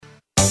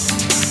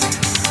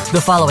The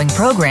following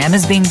program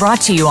is being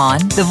brought to you on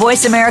the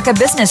Voice America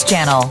Business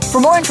Channel. For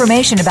more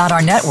information about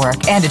our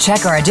network and to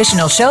check our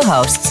additional show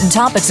hosts and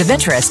topics of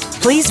interest,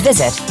 please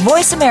visit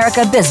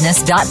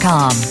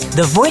voiceamericabusiness.com.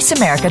 The Voice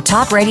America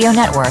Talk Radio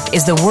Network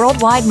is the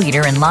worldwide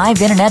leader in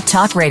live Internet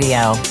talk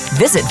radio.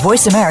 Visit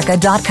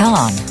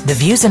voiceamerica.com. The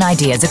views and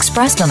ideas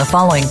expressed on the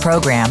following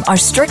program are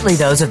strictly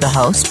those of the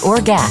host or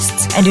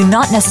guests and do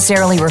not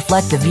necessarily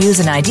reflect the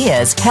views and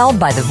ideas held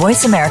by the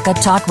Voice America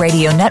Talk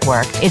Radio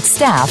Network, its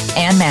staff,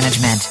 and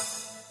management.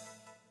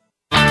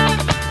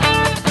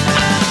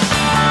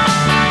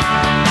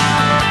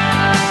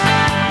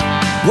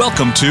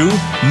 Welcome to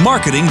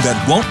Marketing That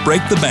Won't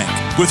Break the Bank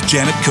with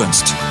Janet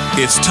Kunst.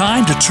 It's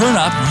time to turn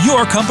up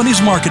your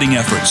company's marketing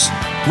efforts.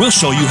 We'll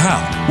show you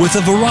how with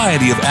a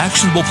variety of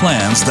actionable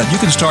plans that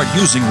you can start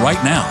using right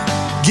now.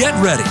 Get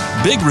ready.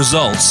 Big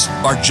results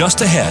are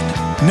just ahead.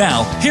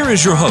 Now, here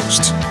is your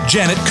host,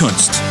 Janet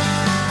Kunst.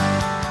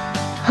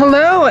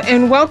 Hello,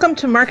 and welcome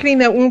to Marketing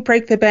That Won't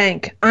Break the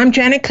Bank. I'm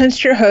Janet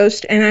Kunst, your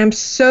host, and I'm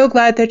so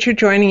glad that you're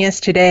joining us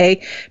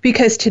today,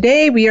 because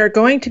today we are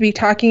going to be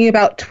talking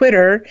about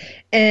Twitter,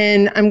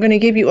 and I'm going to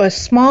give you a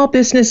small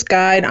business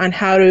guide on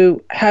how to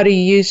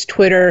use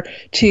Twitter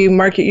to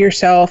market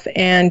yourself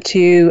and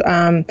to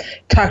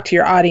talk to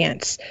your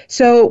audience.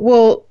 So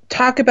we'll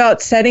talk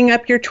about setting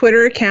up your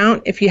Twitter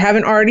account. If you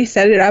haven't already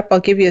set it up, I'll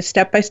give you a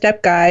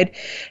step-by-step guide,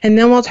 and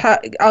then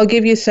I'll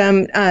give you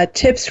some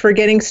tips for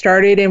getting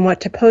started and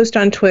what to post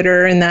on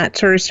Twitter and that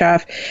sort of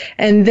stuff.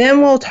 And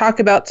then we'll talk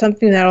about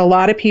something that a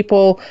lot of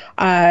people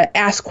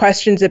ask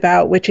questions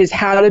about, which is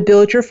how to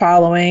build your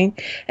following.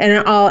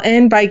 And I'll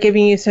end by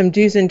giving you some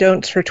do's and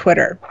don'ts for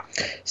Twitter.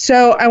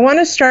 So I want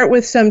to start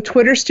with some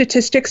Twitter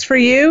statistics for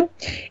you.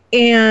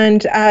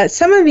 And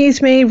some of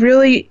these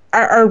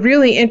are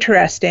really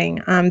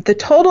interesting. The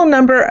total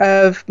number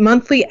of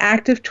monthly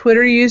active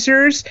Twitter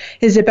users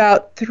is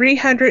about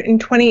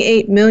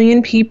 328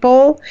 million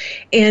people,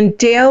 and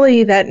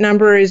daily that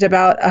number is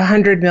about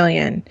 100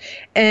 million.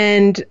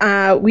 And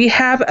we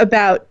have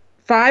about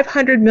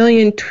 500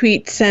 million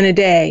tweets sent a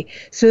day.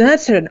 So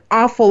that's an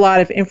awful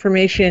lot of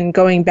information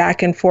going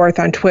back and forth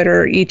on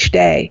Twitter each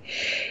day.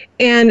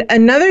 And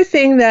another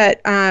thing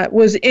that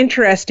was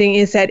interesting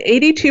is that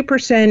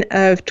 82%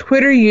 of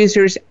Twitter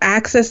users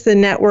access the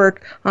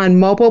network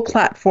on mobile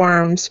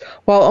platforms,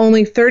 while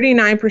only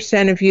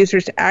 39% of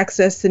users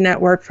access the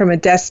network from a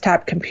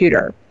desktop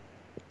computer.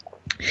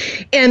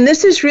 And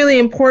this is really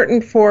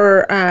important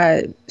for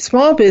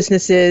small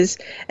businesses,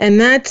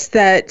 and that's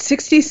that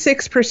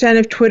 66%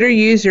 of Twitter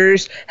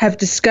users have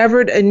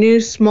discovered a new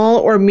small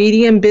or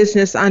medium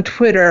business on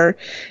Twitter.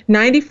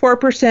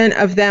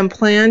 94% of them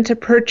plan to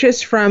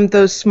purchase from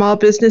those small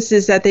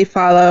businesses that they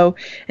follow,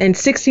 and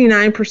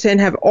 69%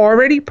 have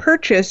already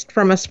purchased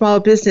from a small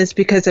business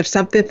because of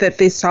something that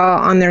they saw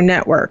on their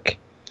network.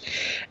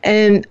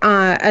 And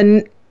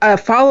a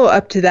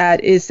follow-up to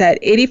that is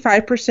that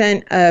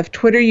 85% of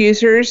Twitter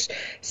users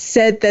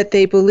said that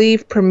they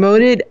believe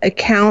promoted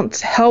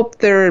accounts help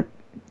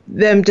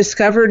them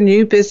discover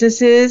new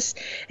businesses,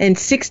 and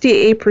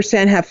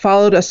 68% have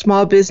followed a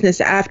small business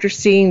after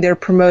seeing their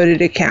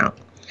promoted account.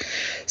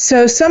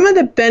 So some of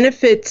the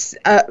benefits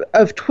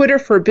of Twitter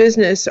for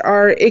Business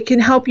are it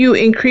can help you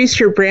increase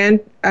your brand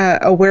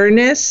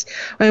awareness.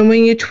 And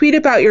when you tweet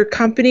about your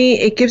company,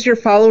 it gives your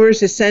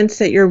followers a sense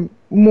that you're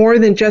more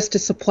than just a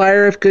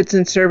supplier of goods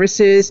and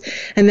services,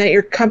 and that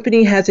your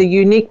company has a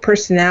unique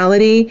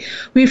personality.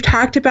 We've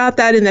talked about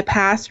that in the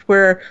past,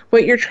 where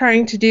what you're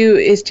trying to do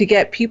is to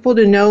get people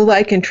to know,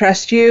 like, and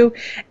trust you.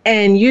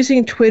 And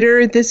using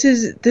Twitter, this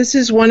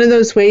is one of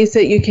those ways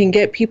that you can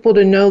get people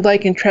to know,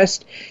 like, and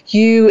trust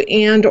you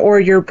and or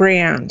your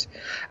brand.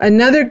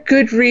 Another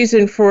good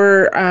reason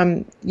for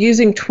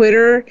using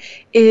Twitter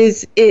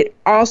is it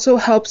also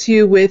helps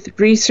you with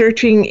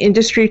researching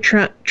industry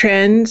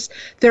trends.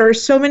 There are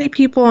so many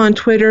people on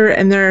Twitter,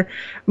 and they're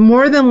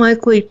more than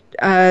likely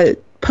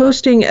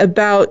posting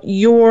about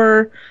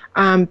your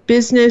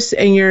business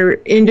and your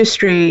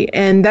industry.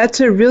 And that's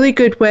a really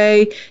good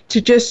way to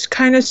just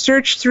kind of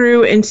search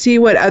through and see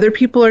what other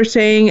people are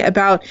saying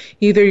about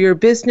either your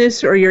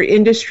business or your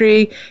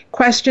industry,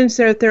 questions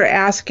that they're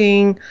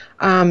asking,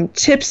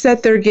 tips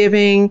that they're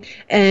giving,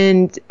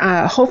 and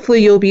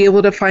hopefully you'll be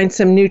able to find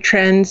some new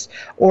trends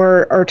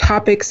or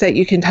topics that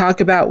you can talk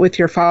about with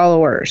your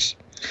followers.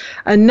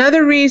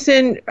 Another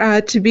reason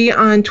to be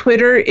on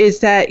Twitter is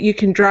that you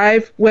can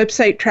drive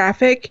website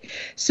traffic.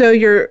 So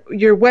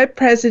your web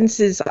presence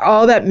is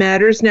all that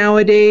matters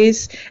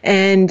nowadays,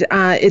 and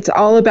it's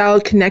all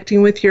about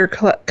connecting with your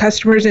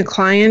customers and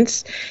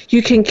clients.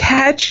 You can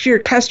catch your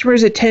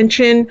customers'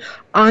 attention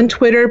on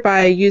Twitter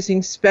by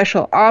using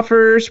special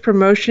offers,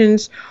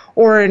 promotions,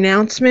 or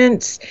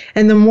announcements.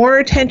 And the more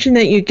attention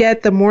that you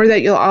get, the more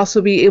that you'll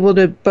also be able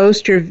to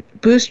boost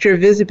your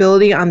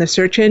visibility on the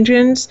search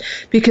engines,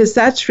 because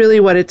that's really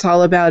what it's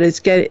all about,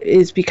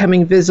 is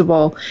becoming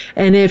visible.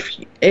 And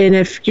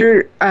if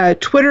your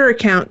Twitter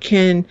account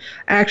can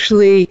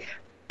actually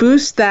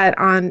boost that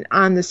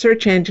on the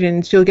search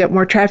engines, you'll get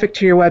more traffic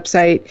to your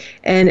website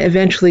and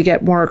eventually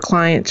get more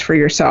clients for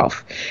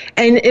yourself.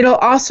 And it'll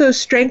also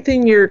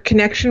strengthen your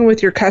connection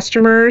with your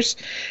customers.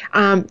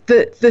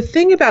 The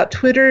thing about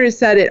Twitter is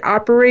that it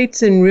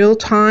operates in real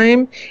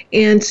time.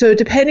 And so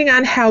depending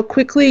on how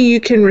quickly you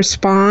can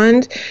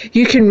respond,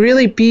 you can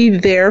really be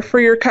there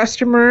for your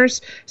customers.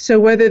 So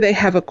whether they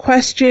have a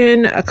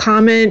question, a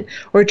comment,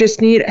 or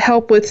just need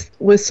help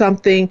with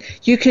something,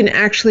 you can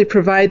actually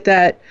provide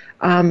that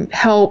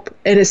help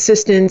and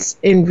assistance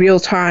in real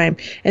time.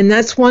 And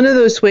that's one of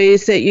those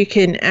ways that you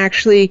can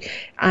actually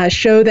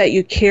show that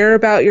you care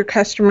about your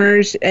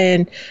customers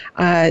and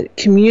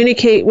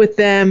communicate with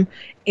them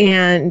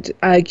and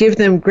give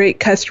them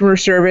great customer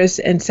service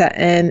and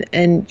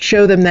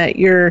show them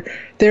that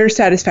their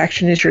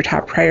satisfaction is your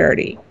top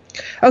priority.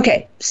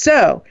 Okay,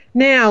 so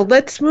now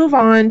let's move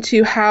on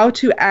to how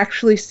to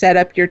actually set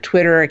up your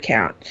Twitter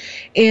account.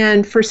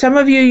 And for some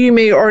of you, you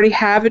may already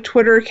have a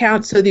Twitter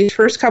account, so these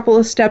first couple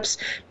of steps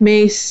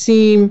may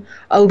seem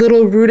a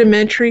little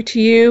rudimentary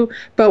to you,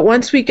 but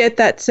once we get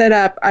that set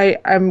up,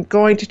 I'm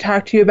going to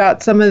talk to you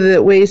about some of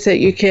the ways that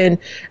you can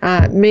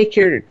make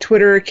your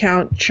Twitter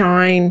account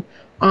shine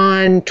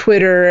on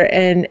Twitter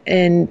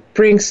and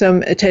bring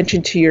some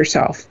attention to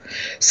yourself.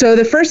 So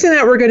the first thing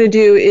that we're going to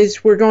do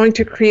is we're going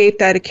to create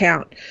that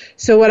account.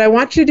 So what I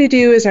want you to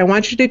do is I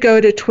want you to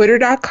go to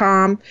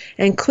twitter.com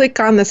and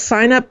click on the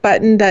sign up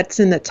button that's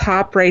in the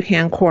top right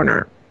hand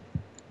corner.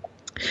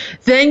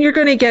 Then you're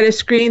going to get a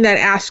screen that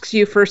asks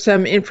you for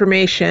some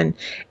information,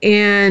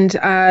 and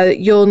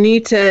you'll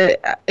need to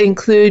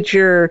include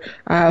your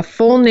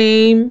full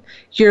name,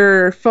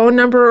 your phone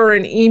number or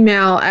an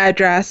email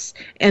address,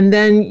 and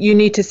then you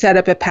need to set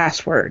up a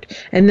password.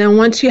 And then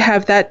once you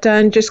have that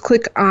done, just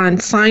click on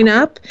sign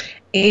up,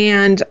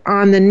 and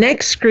on the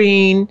next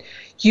screen,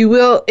 you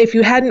will, if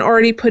you hadn't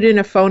already put in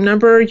a phone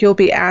number, you'll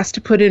be asked to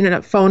put in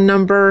a phone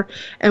number,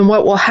 and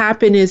what will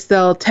happen is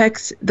they'll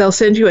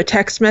send you a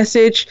text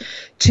message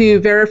to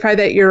verify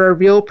that you're a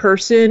real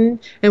person.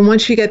 And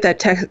once you get that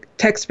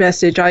text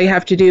message, all you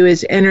have to do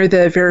is enter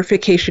the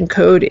verification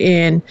code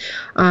in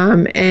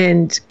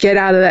and get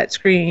out of that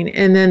screen.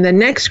 And then the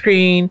next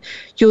screen,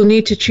 you'll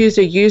need to choose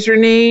a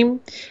username.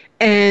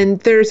 And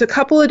there's a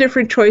couple of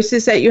different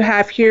choices that you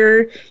have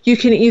here. You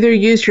can either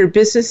use your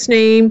business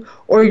name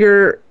or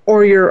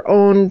your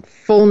own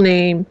full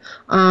name.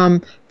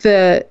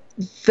 The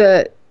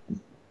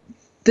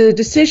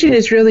decision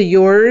is really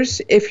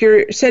yours. If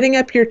you're setting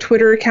up your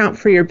Twitter account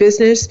for your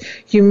business,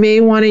 you may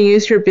want to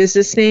use your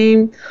business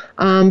name.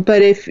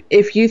 But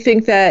if you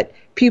think that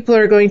people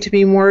are going to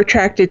be more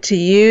attracted to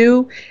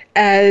you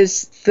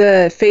as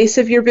the face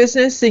of your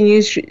business, then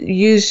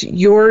use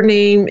your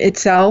name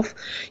itself.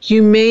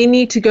 You may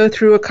need to go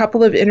through a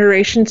couple of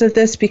iterations of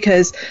this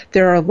because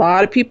there are a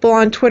lot of people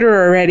on Twitter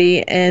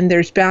already, and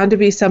there's bound to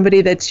be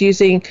somebody that's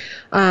using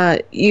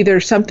either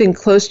something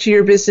close to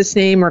your business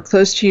name or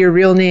close to your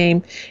real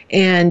name,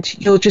 and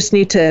you'll just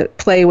need to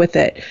play with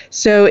it.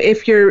 So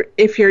if your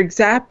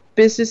exact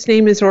business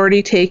name is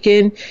already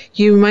taken,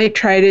 you might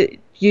try to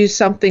use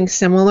something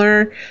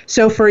similar.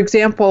 So for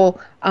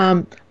example,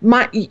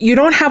 you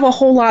don't have a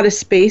whole lot of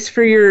space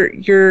for your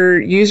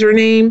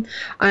username,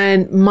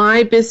 and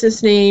my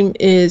business name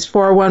is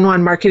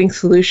 411 Marketing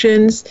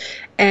Solutions,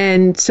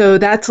 and so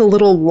that's a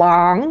little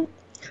long.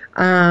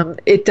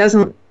 It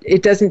doesn't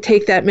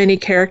take that many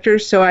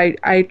characters, so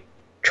I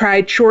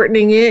tried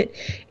shortening it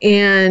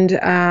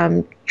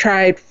and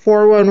tried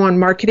 411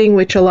 Marketing,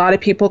 which a lot of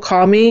people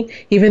call me,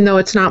 even though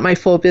it's not my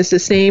full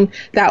business name.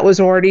 That was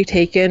already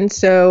taken,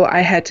 so I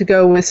had to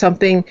go with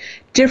something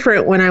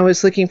different when I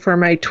was looking for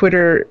my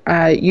Twitter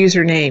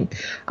username.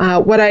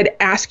 What I'd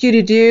ask you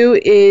to do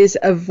is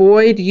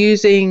avoid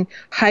using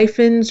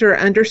hyphens or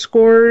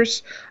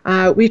underscores.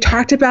 We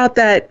talked about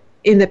that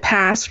in the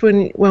past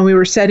when we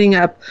were setting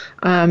up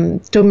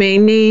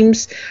domain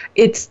names.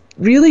 It's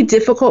really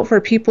difficult for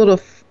people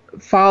to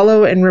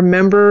follow and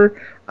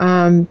remember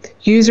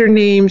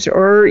usernames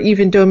or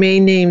even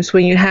domain names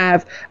when you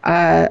have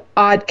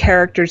odd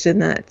characters in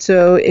that.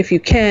 So if you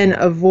can,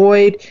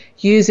 avoid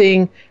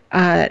using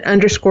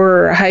underscore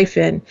or a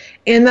hyphen.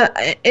 And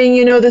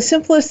the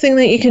simplest thing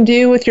that you can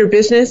do with your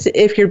business,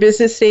 if your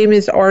business name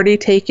is already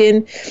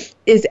taken,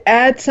 is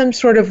add some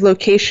sort of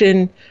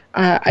location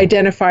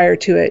identifier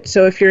to it.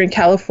 So if you're in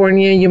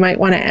California, you might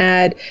want to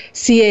add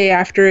CA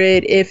after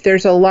it. If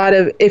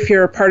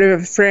you're a part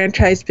of a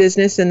franchise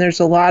business and there's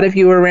a lot of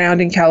you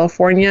around in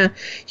California,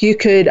 you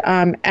could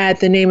add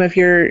the name of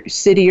your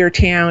city or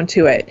town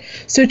to it.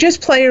 So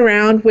just play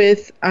around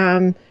with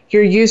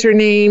your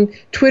username.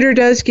 Twitter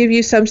does give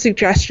you some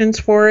suggestions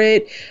for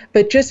it,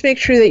 but just make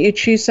sure that you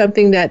choose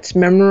something that's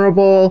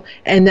memorable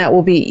and that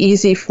will be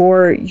easy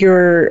for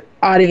your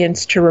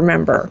audience to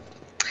remember.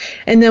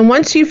 And then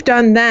once you've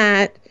done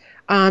that,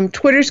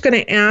 Twitter's going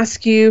to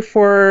ask you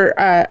for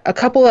a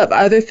couple of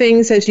other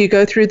things as you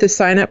go through the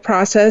sign-up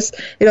process.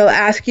 It'll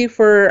ask you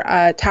for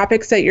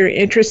topics that you're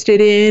interested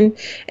in,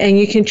 and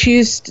you can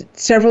choose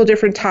several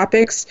different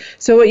topics.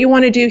 So what you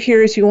want to do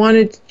here is you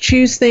want to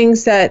choose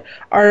things that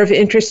are of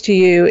interest to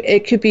you.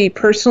 It could be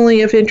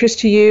personally of interest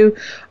to you.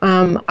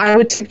 I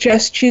would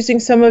suggest choosing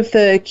some of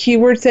the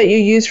keywords that you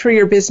use for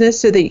your business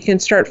so that you can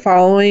start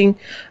following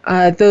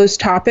those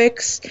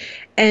topics.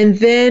 And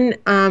then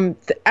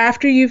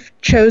after you've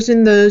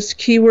chosen those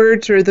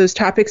keywords or those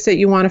topics that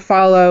you want to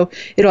follow,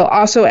 it'll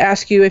also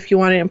ask you if you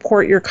want to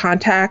import your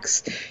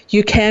contacts.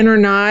 You can or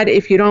not.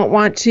 If you don't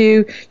want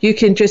to, you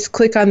can just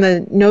click on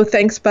the no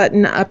thanks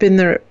button up in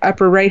the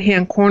upper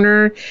right-hand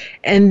corner.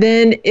 And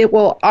then it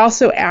will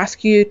also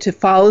ask you to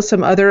follow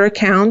some other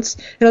accounts.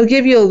 It'll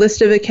give you a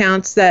list of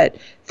accounts that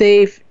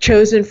they've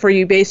chosen for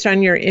you based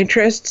on your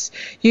interests.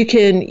 You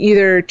can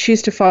either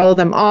choose to follow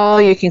them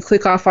all, you can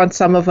click off on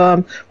some of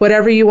them,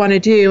 whatever you want to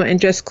do, and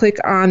just click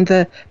on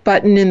the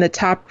button in the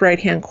top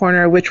right-hand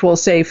corner, which will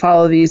say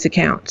follow these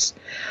accounts.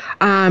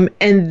 And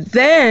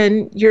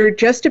then you're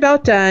just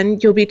about done.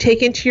 You'll be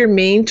taken to your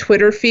main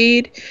Twitter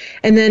feed.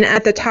 And then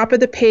at the top of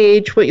the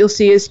page, what you'll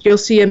see is you'll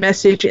see a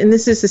message. And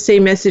this is the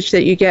same message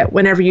that you get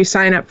whenever you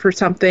sign up for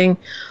something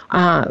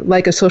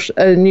like a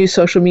new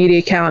social media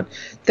account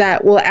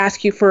that will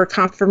ask you for a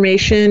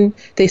confirmation.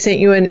 They sent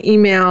you an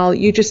email.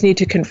 You just need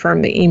to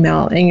confirm the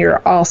email and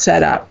you're all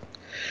set up.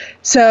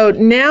 So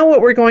now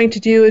what we're going to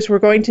do is we're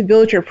going to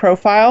build your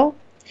profile.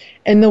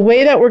 And the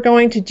way that we're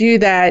going to do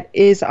that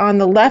is on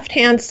the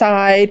left-hand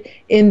side,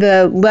 in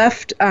the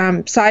left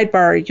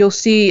sidebar, you'll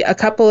see a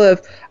couple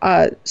of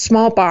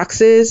small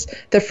boxes.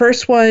 The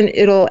first one,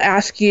 it'll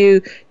ask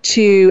you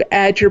to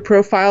add your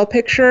profile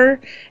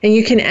picture, and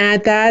you can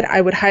add that.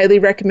 I would highly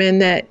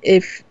recommend that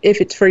if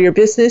it's for your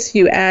business,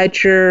 you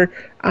add your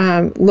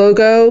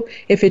logo.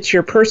 If it's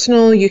your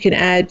personal, you can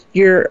add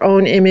your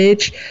own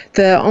image.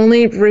 The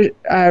only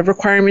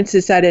requirements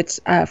is that it's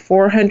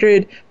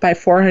 400 by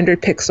 400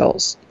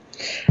 pixels.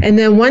 And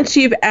then once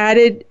you've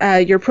added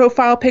your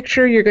profile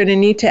picture, you're going to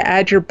need to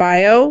add your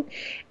bio,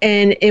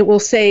 and it will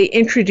say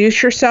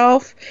introduce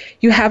yourself.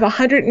 You have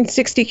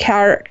 160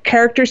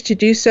 characters to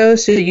do so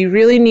you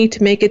really need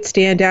to make it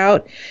stand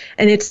out.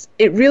 And it's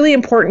really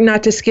important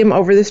not to skim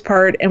over this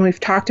part, and we've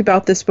talked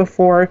about this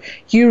before.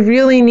 You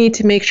really need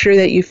to make sure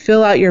that you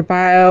fill out your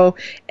bio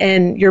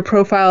and your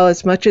profile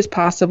as much as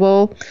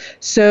possible.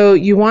 So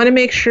you want to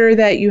make sure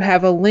that you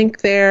have a link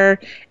there,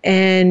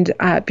 and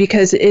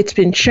because it's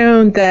been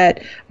shown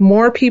that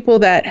more people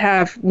that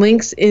have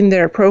links in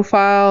their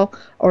profile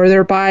or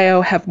their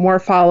bio have more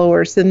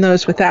followers than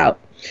those without.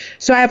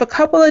 So I have a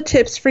couple of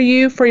tips for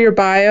you for your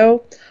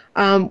bio.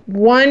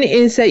 One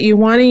is that you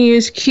want to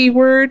use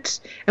keywords,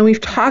 and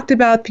we've talked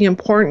about the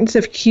importance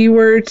of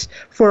keywords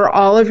for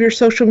all of your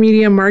social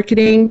media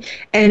marketing,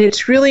 and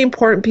it's really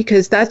important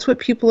because that's what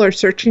people are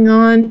searching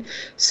on.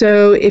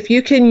 So if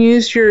you can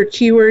use your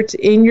keywords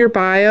in your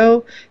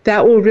bio,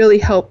 that will really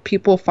help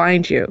people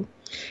find you.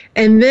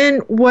 And then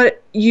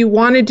what you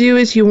want to do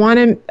is you want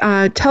to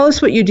tell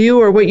us what you do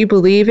or what you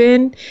believe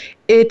in.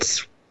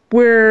 It's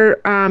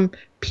where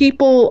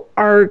people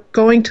are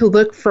going to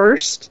look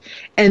first,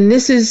 and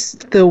this is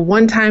the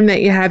one time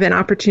that you have an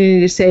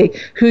opportunity to say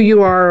who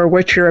you are or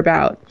what you're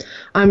about.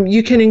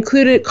 You can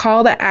include a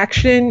call to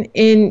action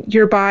in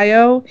your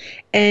bio,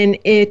 and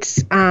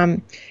it's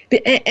and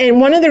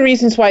one of the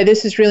reasons why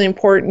this is really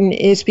important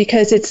is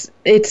because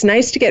it's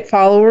nice to get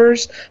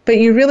followers, but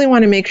you really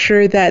want to make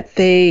sure that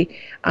they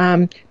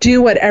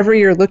do whatever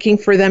you're looking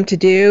for them to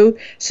do.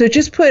 So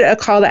just put a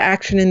call to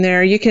action in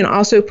there. You can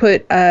also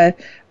put a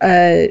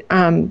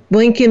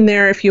link in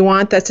there if you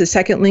want. That's a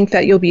second link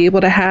that you'll be able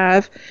to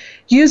have.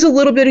 Use a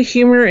little bit of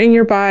humor in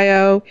your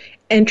bio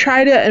and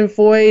try to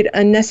avoid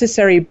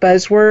unnecessary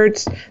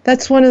buzzwords.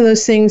 That's one of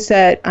those things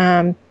that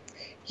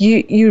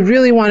you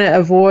really want to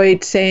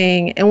avoid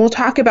saying, and we'll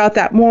talk about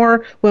that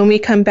more when we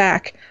come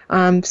back.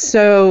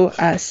 So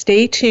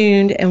stay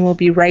tuned, and we'll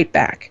be right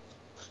back.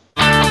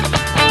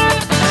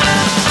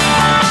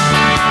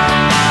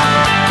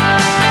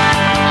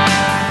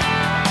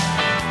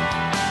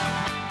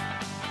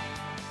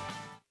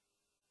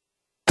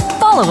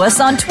 Follow us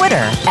on Twitter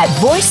at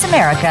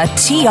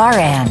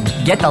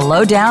VoiceAmericaTRN. Get the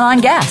lowdown on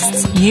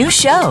guests, new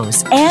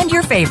shows, and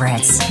your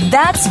favorites.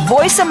 That's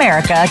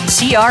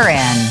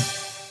VoiceAmericaTRN.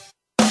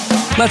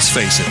 Let's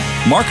face it,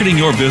 marketing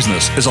your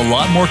business is a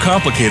lot more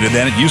complicated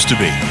than it used to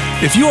be.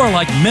 If you are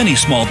like many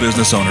small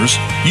business owners,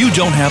 you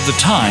don't have the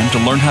time to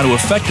learn how to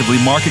effectively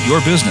market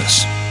your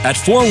business. At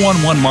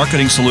 411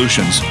 Marketing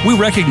Solutions, we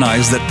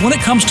recognize that when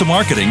it comes to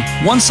marketing,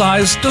 one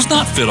size does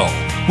not fit all.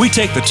 We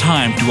take the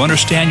time to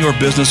understand your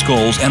business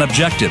goals and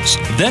objectives,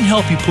 then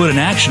help you put an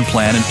action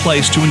plan in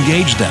place to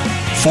engage them.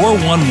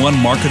 411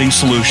 Marketing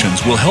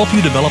Solutions will help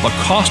you develop a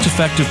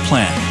cost-effective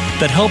plan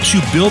that helps you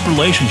build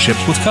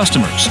relationships with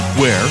customers,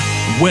 where,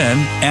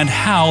 when, and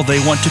how they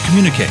want to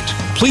communicate.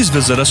 Please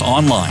visit us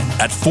online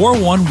at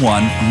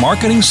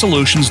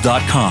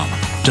 411marketingsolutions.com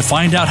to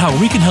find out how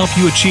we can help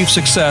you achieve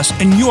success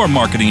in your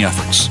marketing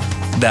efforts.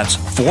 That's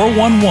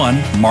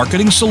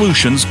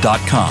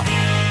 411marketingsolutions.com.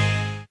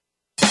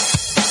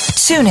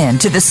 Tune in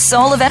to The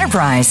Soul of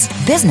Enterprise,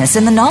 Business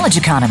in the Knowledge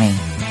Economy,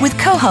 with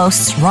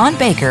co-hosts Ron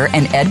Baker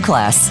and Ed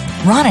Kless.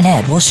 Ron and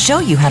Ed will show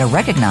you how to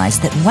recognize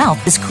that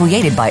wealth is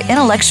created by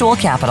intellectual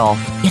capital.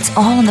 It's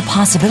all in the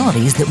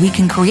possibilities that we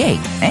can create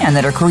and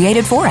that are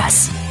created for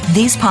us.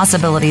 These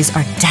possibilities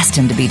are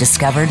destined to be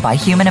discovered by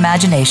human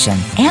imagination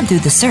and through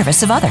the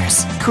service of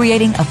others,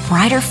 creating a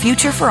brighter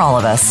future for all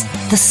of us.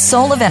 The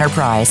Soul of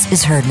Enterprise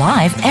is heard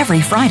live every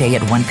Friday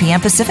at 1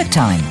 p.m. Pacific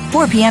Time,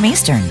 4 p.m.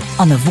 Eastern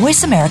on the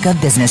Voice America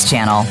Business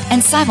Channel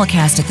and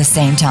simulcast at the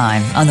same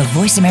time on the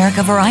Voice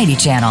America Variety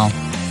Channel.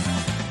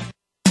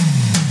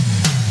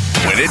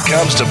 When it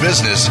comes to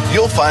business,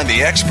 you'll find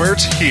the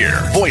experts here.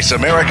 Voice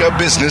America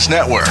Business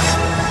Network.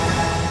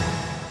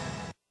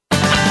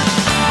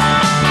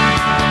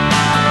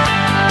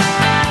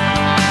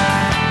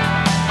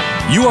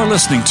 You are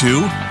listening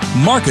to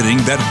Marketing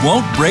That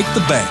Won't Break the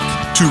Bank.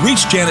 To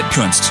reach Janet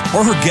Kunst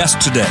or her guest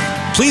today,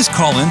 please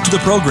call into the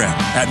program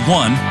at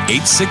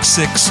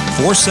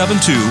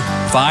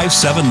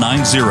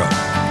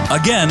 1-866-472-5790.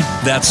 Again,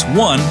 that's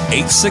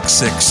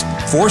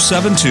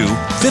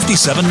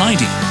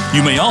 1-866-472-5790.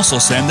 You may also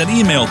send an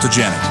email to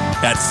Janet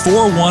at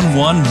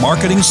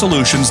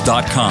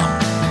 411marketingsolutions.com.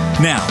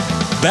 Now,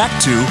 back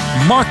to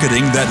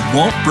Marketing That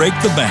Won't Break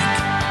the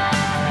Bank.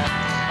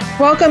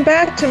 Welcome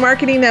back to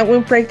Marketing That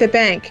Won't Break the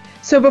Bank.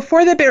 So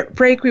before the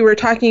break, we were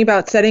talking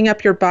about setting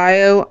up your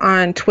bio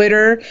on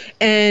Twitter,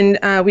 and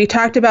we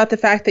talked about the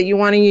fact that you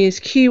want to use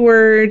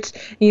keywords,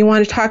 and you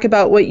want to talk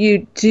about what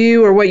you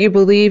do or what you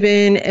believe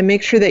in, and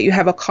make sure that you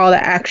have a call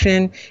to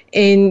action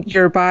in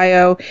your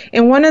bio.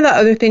 And one of the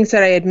other things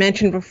that I had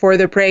mentioned before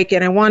the break,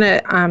 and I want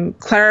to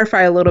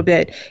clarify a little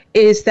bit,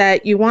 is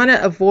that you want to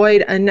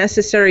avoid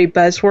unnecessary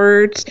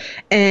buzzwords.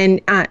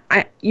 And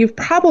you've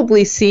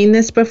probably seen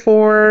this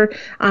before.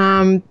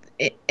 And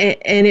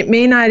it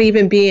may not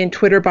even be in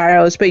Twitter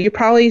bios, but you've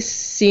probably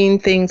seen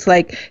things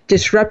like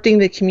disrupting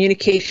the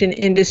communication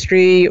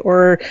industry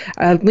or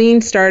a lean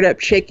startup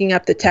shaking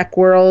up the tech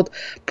world.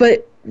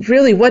 But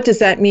really, what does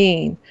that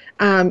mean?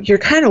 You're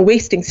kind of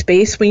wasting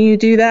space when you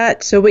do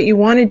that. So what you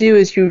want to do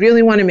is you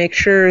really want to make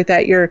sure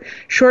that you're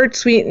short,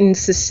 sweet, and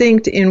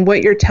succinct in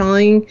what you're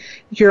telling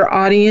your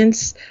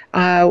audience,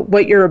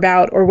 what you're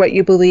about or what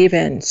you believe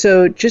in.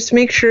 So just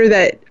make sure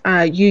that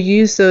you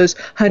use those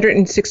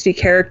 160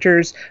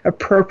 characters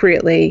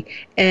appropriately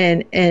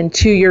and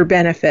to your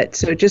benefit.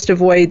 So just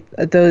avoid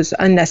those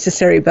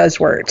unnecessary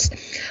buzzwords.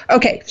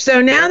 Okay,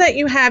 so now that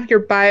you have your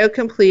bio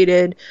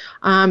completed,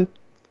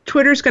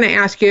 Twitter's going to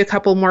ask you a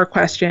couple more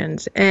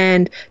questions,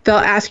 and they'll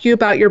ask you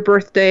about your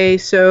birthday.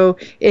 So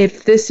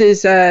if this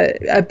is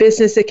a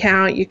business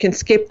account, you can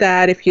skip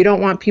that. If you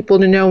don't want people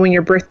to know when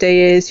your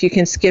birthday is, you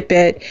can skip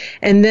it.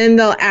 And then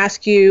they'll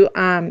ask you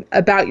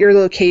about your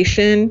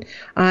location.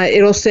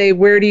 It'll say,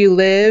 where do you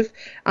live?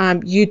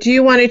 You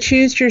do want to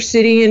choose your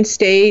city and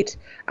state.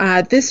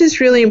 This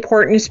is really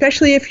important,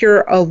 especially if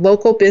you're a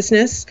local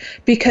business,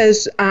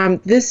 because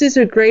this is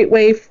a great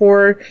way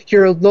for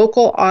your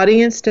local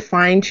audience to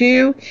find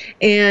you.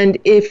 And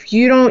if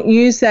you don't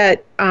use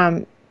that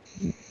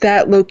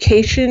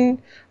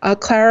location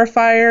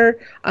clarifier,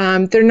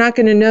 they're not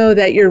going to know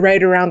that you're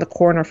right around the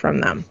corner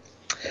from them.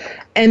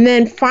 And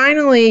then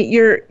finally,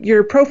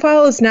 your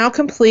profile is now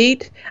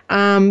complete,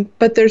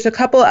 but there's a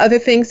couple of other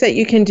things that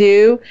you can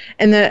do.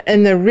 And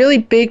the really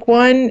big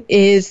one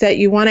is that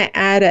you want to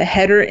add a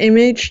header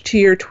image to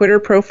your Twitter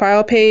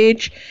profile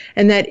page.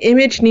 And that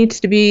image needs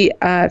to be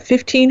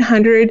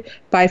 1500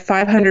 by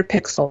 500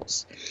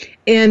 pixels.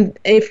 And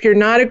if you're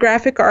not a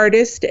graphic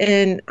artist,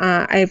 and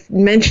I've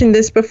mentioned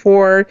this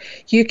before,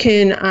 you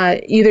can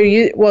either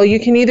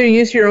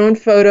use your own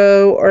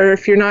photo, or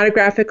if you're not a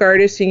graphic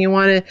artist and you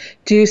want to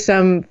do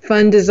some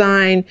fun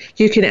design,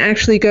 you can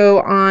actually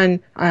go on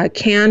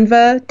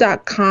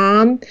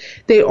canva.com.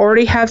 They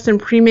already have some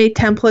pre-made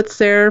templates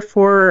there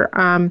for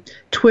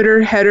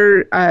Twitter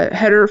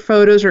header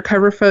photos or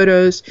cover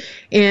photos,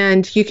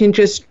 and you can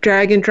just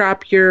drag and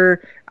drop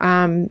your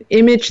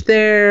image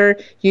there.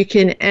 You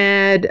can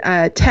add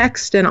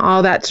text and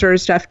all that sort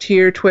of stuff to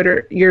your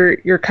Twitter,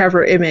 your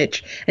cover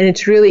image, and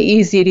it's really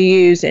easy to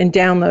use and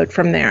download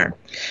from there.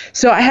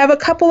 So I have a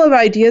couple of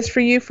ideas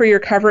for you for your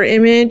cover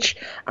image,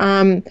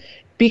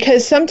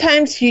 because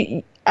sometimes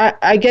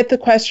I get the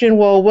question,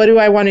 well, what do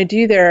I want to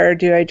do there?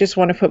 Do I just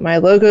want to put my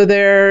logo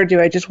there?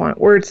 Do I just want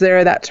words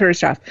there? That sort of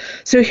stuff.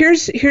 So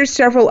here's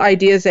several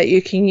ideas that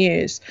you can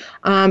use.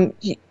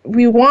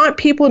 We want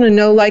people to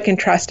know, like, and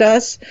trust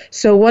us.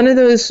 So one of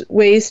those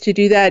ways to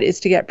do that is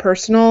to get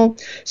personal.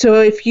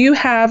 So if you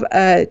have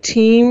a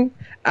team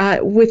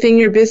within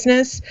your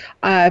business,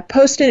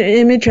 post an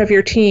image of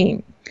your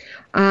team.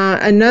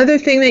 Another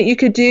thing that you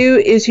could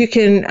do is you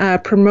can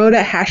promote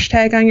a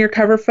hashtag on your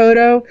cover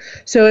photo.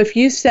 So if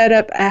you set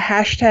up a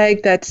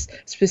hashtag that's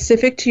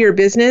specific to your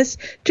business,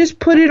 just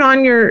put it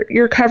on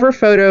your cover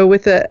photo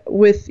with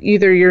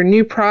either your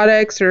new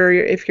products, or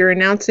if you're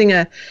announcing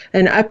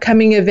an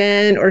upcoming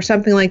event or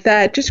something like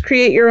that, just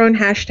create your own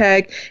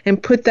hashtag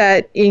and put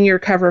that in your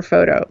cover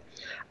photo.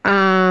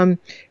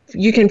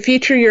 You can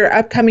feature your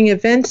upcoming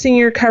events in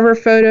your cover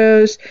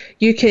photos.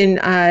 You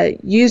can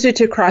use it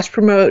to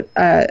cross-promote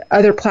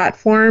other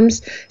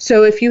platforms.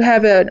 So if you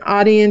have an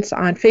audience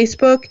on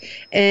Facebook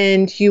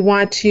and you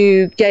want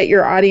to get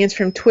your audience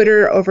from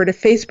Twitter over to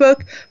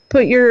Facebook,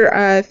 put your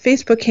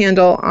Facebook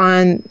handle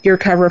on your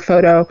cover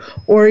photo,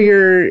 or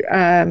your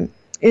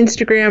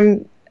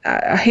Instagram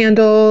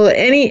handle,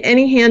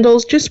 any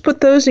handles, just put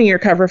those in your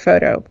cover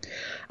photo.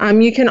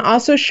 You can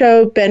also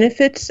show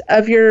benefits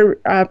of your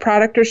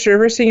product or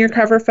service in your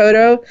cover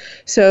photo.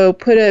 So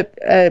put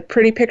a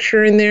pretty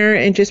picture in there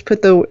and just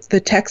put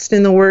the text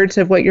and the words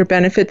of what your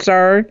benefits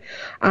are.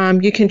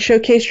 You can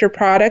showcase your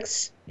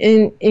products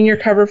in your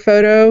cover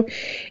photo.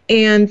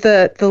 And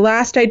the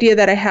last idea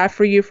that I have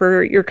for you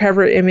for your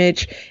cover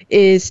image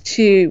is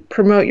to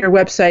promote your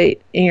website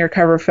in your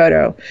cover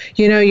photo.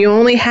 You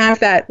only have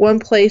that one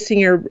place in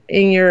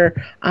your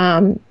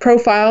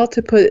profile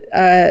to put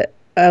a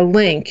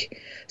link.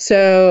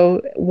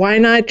 So why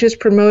not just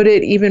promote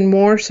it even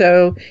more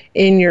so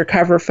in your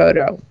cover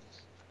photo?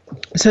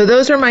 So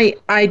those are my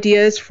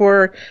ideas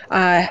for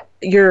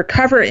your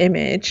cover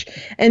image.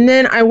 And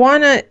then I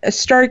want to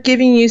start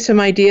giving you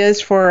some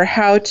ideas for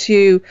how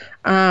to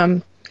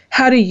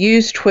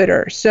use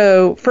Twitter.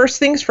 So first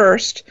things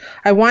first,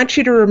 I want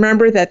you to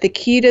remember that the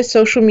key to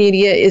social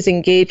media is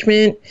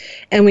engagement,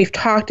 and we've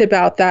talked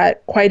about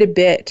that quite a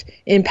bit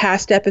in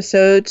past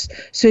episodes.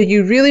 So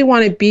you really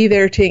want to be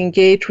there to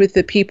engage with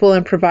the people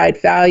and provide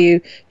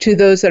value to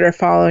those that are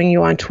following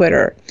you on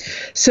Twitter.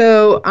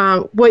 So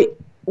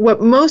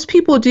what most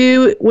people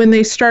do when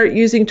they start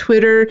using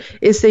Twitter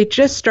is they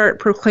just start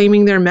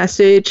proclaiming their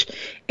message,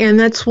 and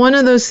that's one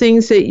of those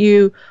things that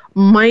you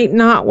might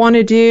not want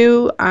to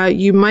do.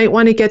 You might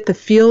want to get the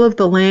feel of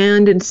the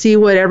land and see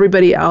what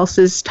everybody else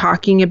is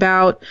talking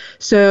about.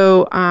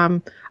 So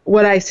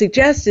what I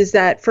suggest is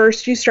that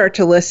first you start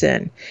to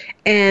listen.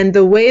 And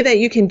the way that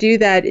you can do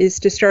that is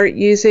to start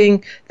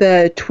using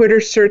the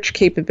Twitter search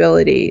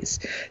capabilities.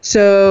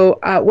 So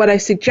what I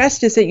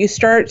suggest is that you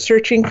start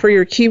searching for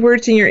your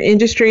keywords in your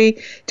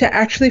industry to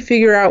actually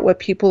figure out what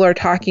people are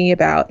talking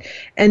about.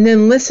 And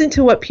then listen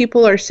to what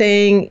people are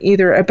saying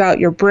either about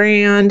your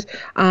brand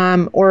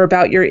or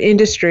about your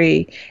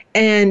industry.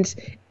 And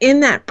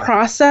in that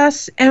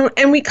process, and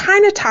we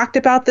kind of talked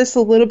about this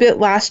a little bit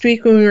last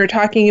week when we were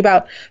talking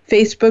about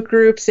Facebook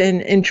groups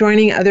and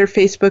joining other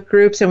Facebook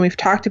groups, and we've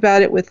talked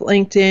about it with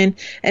LinkedIn,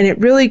 and it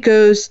really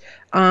goes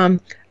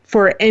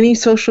for any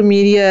social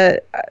media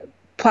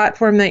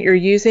platform that you're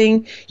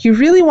using. You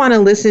really want to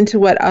listen to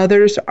what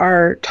others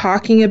are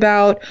talking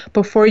about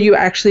before you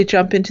actually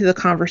jump into the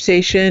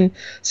conversation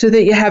so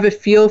that you have a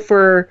feel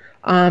for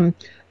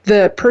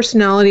the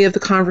personality of the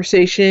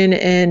conversation,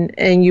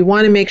 and you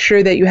want to make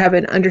sure that you have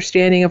an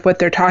understanding of what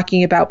they're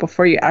talking about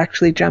before you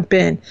actually jump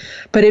in.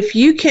 But if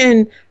you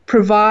can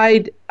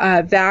provide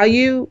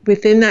value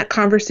within that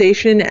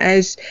conversation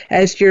as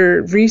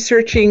you're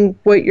researching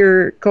what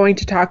you're going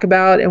to talk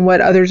about and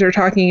what others are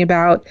talking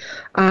about,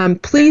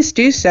 please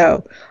do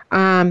so.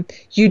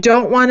 You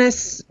don't want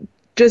to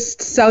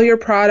just sell your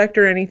product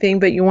or anything,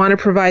 but you want to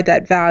provide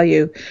that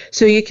value.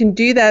 So you can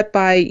do that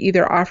by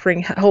either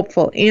offering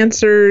helpful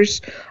answers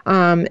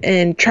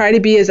and try to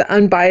be as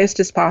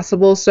unbiased as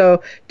possible.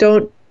 So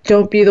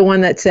don't be the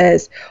one that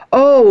says,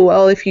 oh,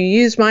 well, if you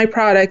use my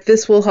product,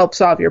 this will help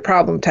solve your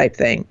problem type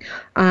thing.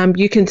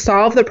 You can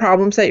solve the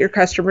problems that your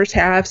customers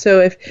have.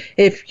 So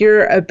if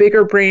you're a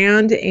bigger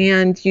brand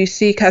and you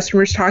see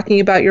customers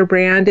talking about your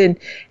brand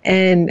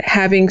and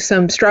having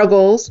some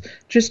struggles,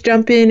 just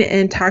jump in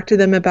and talk to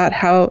them about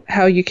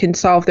how you can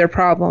solve their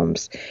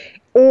problems.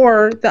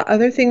 Or the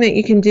other thing that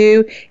you can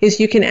do is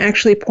you can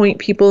actually point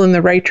people in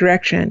the right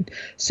direction.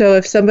 So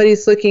if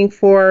somebody's looking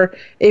for,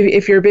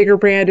 if you're a bigger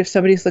brand, if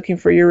somebody's looking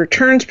for your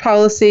returns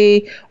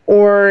policy,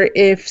 or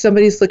if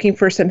somebody's looking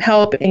for some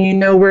help and you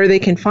know where they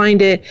can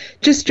find it,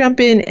 just jump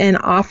in and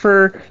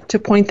offer to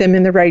point them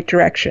in the right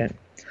direction.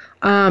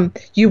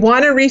 You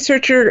want to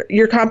research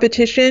your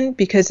competition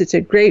because it's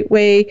a great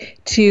way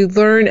to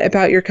learn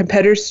about your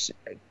competitors'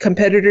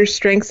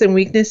 strengths and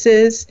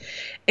weaknesses.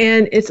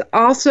 And it's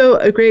also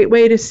a great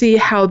way to see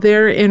how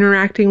they're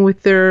interacting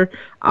with their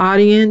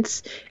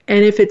audience.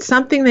 And if it's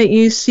something that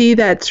you see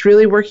that's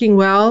really working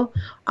well,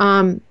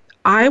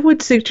 I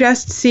would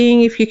suggest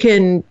seeing if you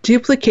can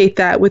duplicate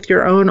that with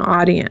your own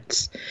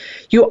audience.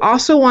 You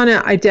also want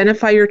to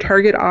identify your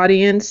target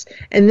audience,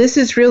 and this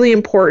is really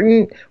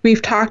important.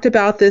 We've talked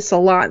about this a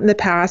lot in the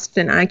past,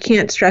 and I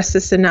can't stress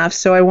this enough,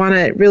 so I want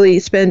to really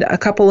spend a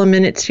couple of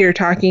minutes here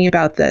talking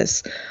about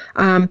this.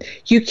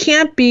 You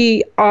can't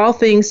be all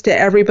things to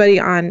everybody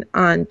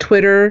on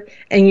Twitter,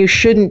 and you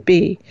shouldn't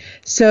be.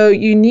 So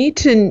you need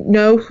to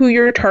know who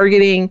you're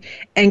targeting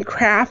and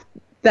craft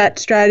that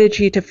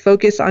strategy to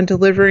focus on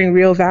delivering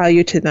real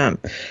value to them.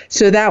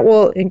 So that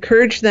will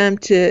encourage them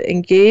to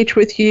engage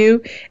with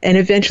you and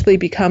eventually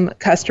become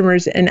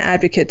customers and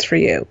advocates for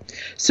you.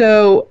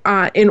 So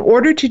in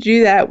order to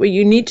do that, what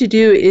you need to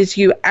do is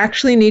you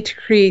actually need to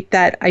create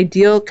that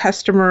ideal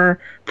customer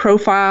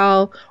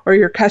profile or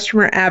your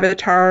customer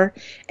avatar.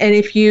 And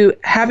if you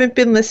haven't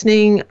been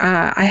listening,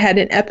 I had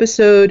an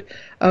episode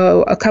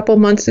a couple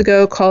months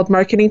ago called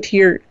Marketing to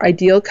Your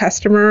Ideal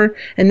Customer,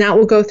 and that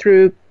will go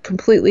through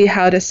completely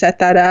how to set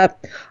that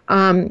up.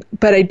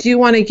 But I do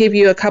want to give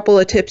you a couple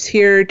of tips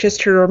here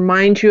just to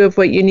remind you of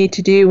what you need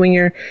to do when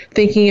you're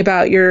thinking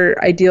about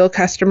your ideal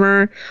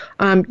customer.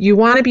 You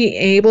want to be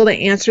able to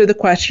answer the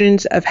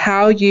questions of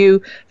how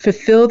you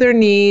fulfill their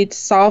needs,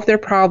 solve their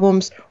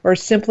problems, or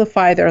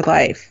simplify their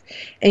life.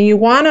 And you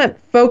want to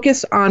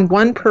focus on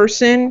one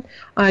person.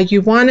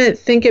 You want to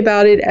think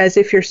about it as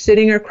if you're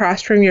sitting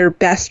across from your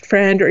best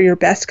friend or your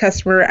best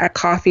customer at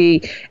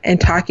coffee and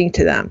talking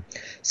to them.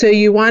 So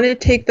you want to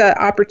take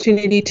the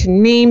opportunity to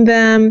name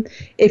them.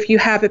 If you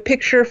have a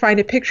picture, find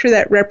a picture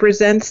that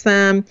represents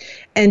them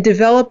and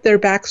develop their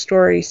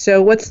backstory.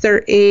 So what's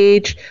their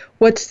age?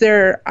 What's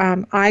their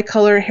eye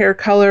color, hair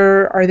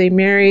color? Are they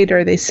married?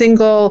 Are they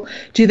single?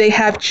 Do they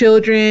have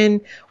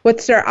children?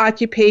 What's their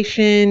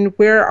occupation?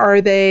 Where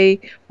are they?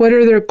 What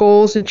are their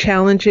goals and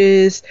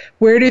challenges?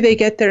 Where do they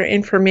get their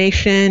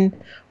information?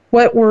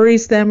 What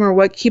worries them or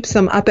what keeps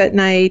them up at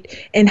night?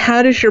 And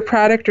how does your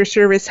product or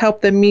service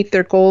help them meet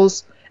their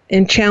goals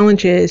and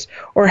challenges,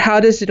 or how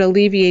does it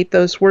alleviate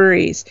those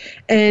worries?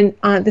 And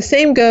the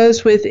same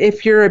goes with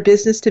if you're a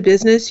business to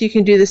business, you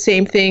can do the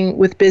same thing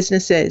with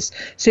businesses.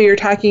 So you're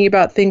talking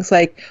about things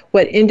like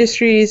what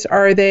industries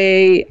are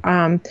they,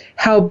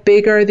 how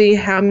big are they,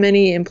 how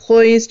many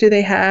employees do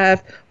they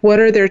have,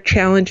 what are their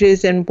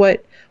challenges, and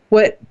what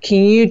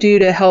can you do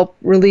to help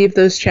relieve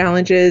those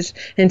challenges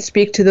and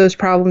speak to those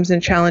problems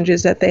and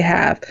challenges that they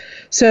have?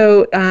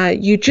 So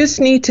you just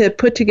need to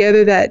put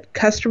together that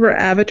customer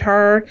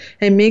avatar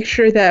and make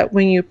sure that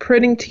when you're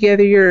putting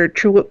together your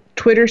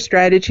Twitter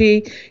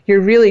strategy,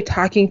 you're really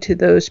talking to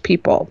those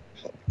people.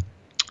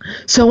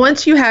 So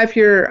once you have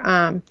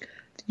your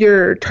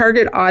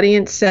target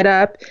audience set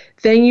up,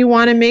 then you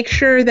want to make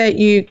sure that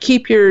you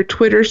keep your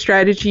Twitter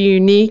strategy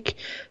unique.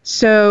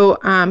 So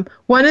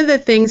one of the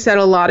things that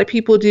a lot of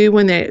people do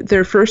when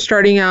they're first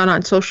starting out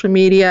on social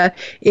media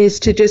is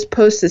to just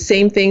post the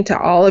same thing to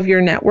all of your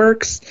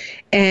networks.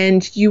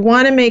 And you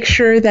want to make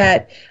sure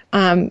that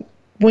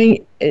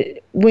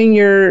when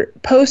you're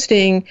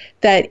posting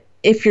that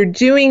if you're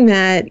doing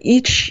that,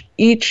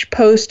 each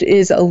post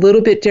is a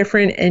little bit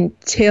different and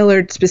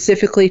tailored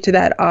specifically to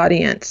that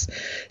audience.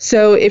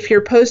 So if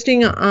you're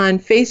posting on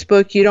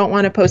Facebook, you don't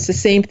want to post the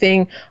same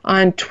thing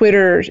on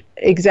Twitter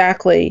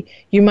exactly.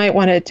 You might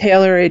want to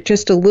tailor it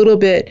just a little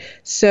bit.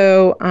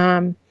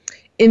 So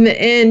in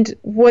the end,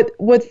 what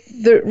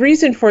the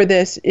reason for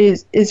this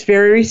is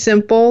very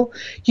simple.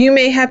 You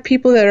may have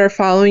people that are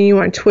following you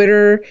on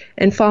Twitter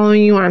and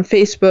following you on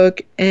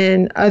Facebook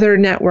and other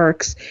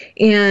networks,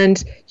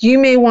 and you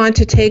may want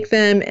to take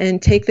them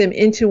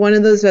into one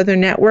of those other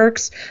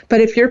networks.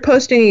 But if you're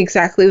posting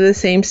exactly the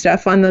same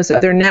stuff on those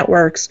other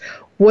networks,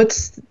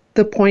 what's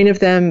the point of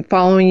them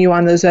following you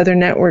on those other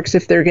networks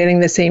if they're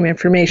getting the same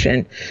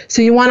information?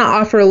 So you want to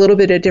offer a little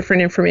bit of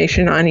different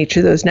information on each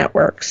of those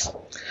networks.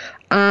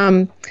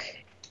 And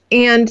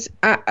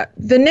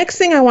the next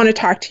thing I want to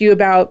talk to you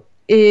about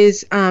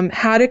is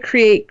how to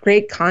create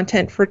great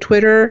content for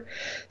Twitter.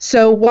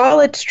 So while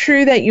it's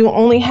true that you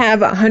only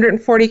have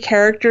 140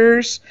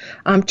 characters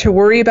to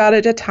worry about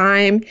at a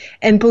time,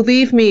 and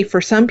believe me, for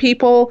some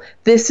people,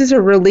 this is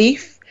a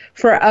relief.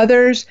 For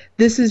others,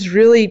 this is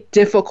really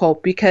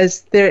difficult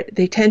because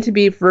they tend to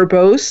be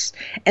verbose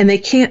and they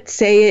can't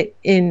say it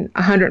in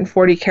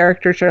 140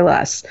 characters or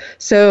less.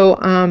 So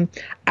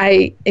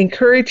I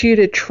encourage you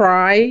to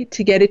try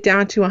to get it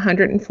down to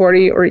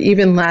 140 or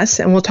even less,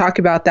 and we'll talk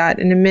about that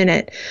in a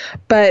minute.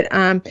 But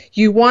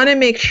you want to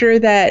make sure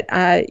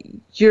that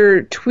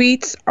your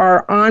tweets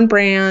are on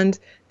brand,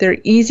 they're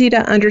easy to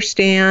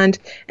understand,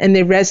 and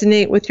they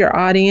resonate with your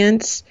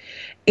audience.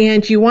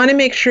 And you want to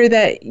make sure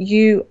that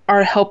you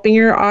are helping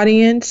your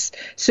audience.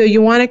 So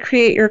you want to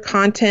create your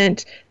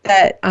content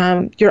that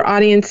your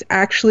audience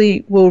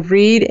actually will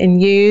read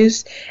and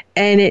use.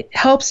 And it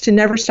helps to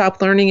never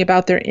stop learning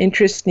about their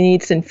interests,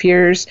 needs, and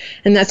fears.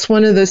 And that's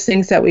one of those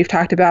things that we've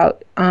talked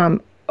about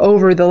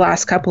over the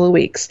last couple of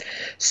weeks.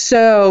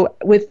 So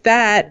with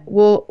that,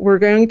 we're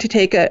going to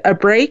take a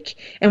break.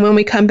 And when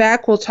we come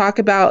back, we'll talk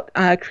about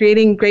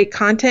creating great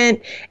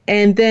content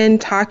and then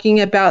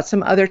talking about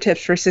some other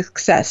tips for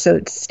success.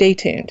 So stay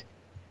tuned.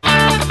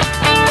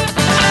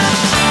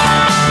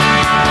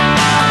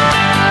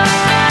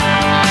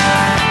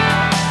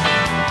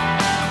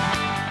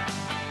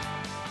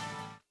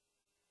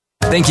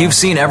 Think you've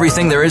seen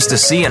everything there is to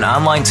see in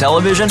online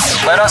television?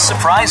 Let us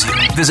surprise you.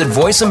 Visit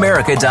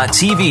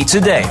voiceamerica.tv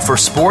today for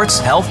sports,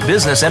 health,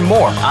 business, and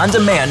more on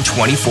demand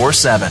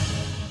 24/7.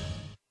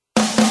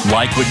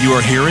 Like what you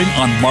are hearing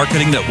on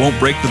Marketing That Won't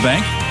Break the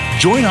Bank?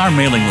 Join our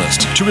mailing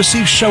list to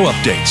receive show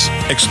updates,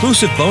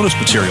 exclusive bonus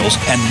materials,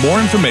 and more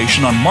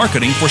information on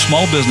marketing for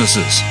small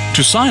businesses.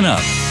 To sign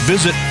up,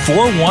 visit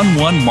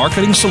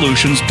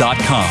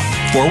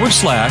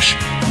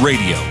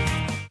 411marketingsolutions.com/radio.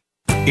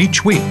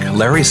 Each week,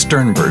 Larry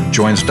Sternberg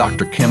joins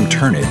Dr. Kim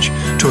Turnage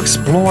to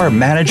explore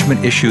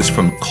management issues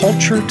from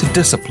culture to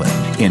discipline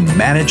in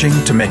Managing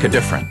to Make a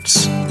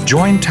Difference.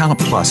 Join Talent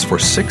Plus for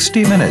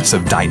 60 minutes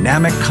of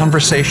dynamic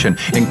conversation,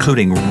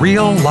 including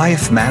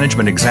real-life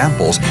management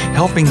examples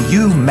helping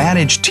you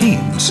manage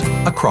teams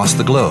across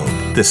the globe.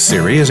 This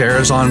series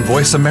airs on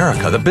Voice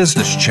America, the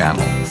business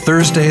channel,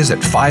 Thursdays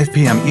at 5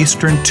 p.m.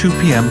 Eastern, 2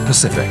 p.m.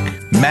 Pacific.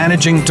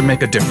 Managing to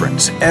Make a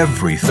Difference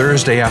every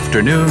Thursday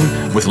afternoon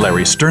with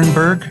Larry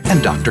Sternberg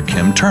and Dr.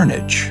 Kim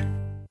Turnage.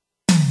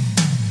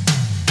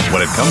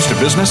 When it comes to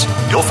business,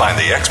 you'll find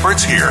the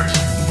experts here.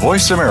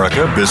 Voice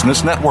America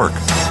Business Network.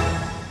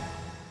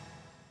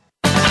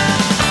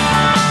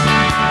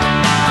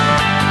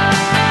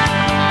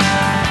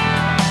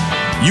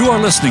 You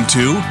are listening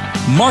to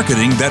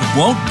Marketing That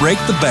Won't Break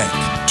the Bank.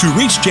 To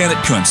reach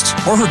Janet Kunst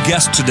or her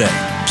guest today,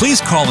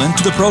 please call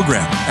into the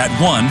program at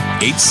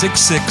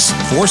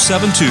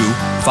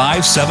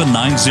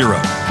 1-866-472-5790.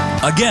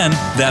 Again,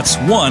 that's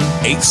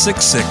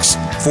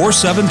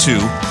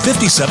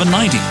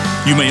 1-866-472-5790.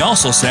 You may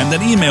also send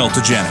an email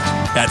to Janet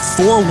at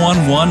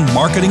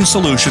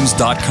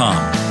 411marketingsolutions.com.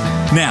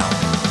 Now,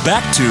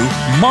 back to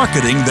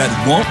Marketing That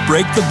Won't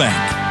Break the Bank.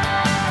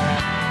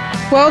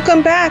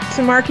 Welcome back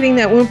to Marketing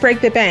That Won't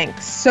Break the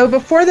Bank. So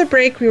before the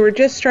break, we were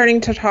just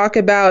starting to talk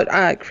about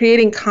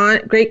creating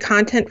great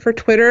content for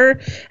Twitter,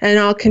 and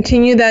I'll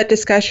continue that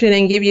discussion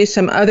and give you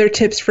some other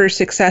tips for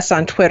success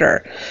on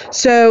Twitter.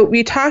 So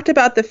we talked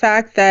about the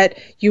fact that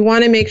you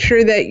want to make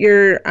sure that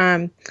your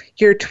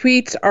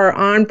tweets are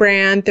on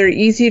brand, they're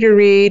easy to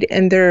read,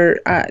 and they're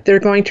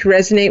going to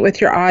resonate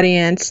with your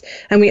audience.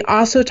 And we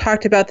also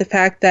talked about the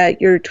fact that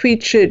your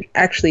tweets should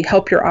actually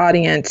help your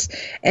audience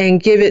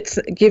and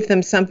give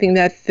them something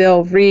that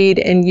they'll read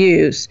and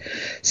use.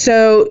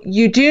 So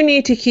you do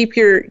need to keep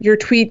your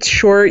tweets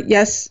short.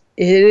 Yes,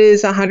 it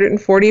is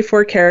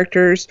 144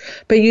 characters,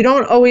 but you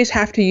don't always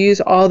have to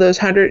use all those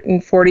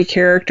 140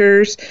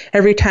 characters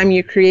every time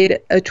you create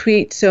a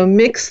tweet. So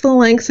mix the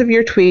lengths of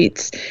your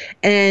tweets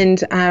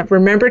and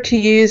remember to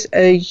use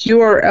a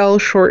URL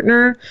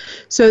shortener.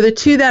 So the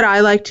two that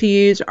I like to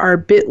use are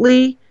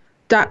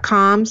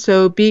bit.ly.com,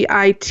 so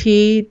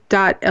bit.ly,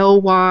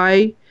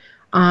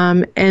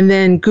 and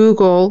then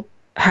Google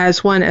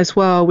has one as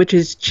well, which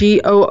is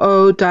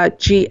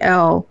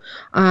goo.gl,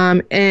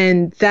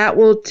 and that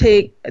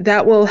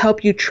will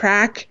help you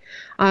track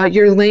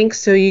your links,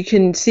 so you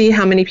can see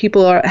how many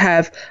people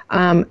have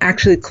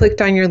actually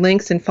clicked on your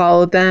links and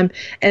followed them,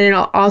 and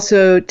it'll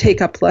also take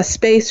up less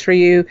space for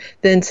you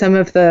than some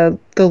of the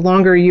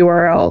longer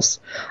URLs.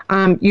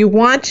 You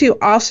want to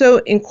also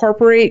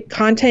incorporate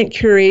content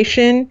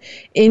curation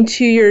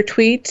into your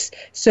tweets.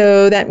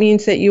 So that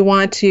means that you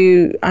want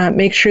to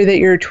make sure that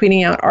you're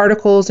tweeting out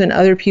articles and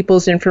other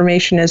people's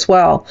information as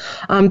well.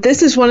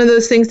 This is one of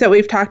those things that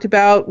we've talked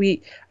about.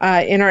 We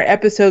in our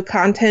episode,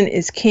 Content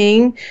is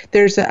King.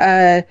 There's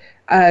a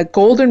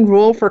golden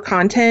rule for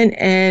content,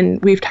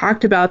 and we've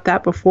talked about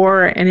that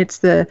before, and it's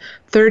the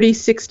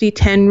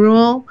 30-60-10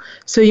 rule.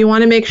 So you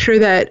want to make sure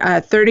that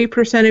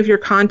 30% of your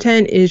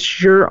content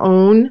is your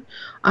own,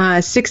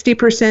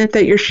 60%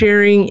 that you're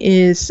sharing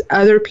is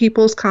other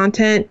people's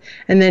content,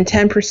 and then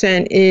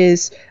 10%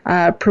 is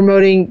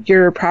promoting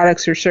your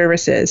products or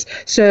services.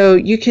 So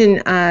you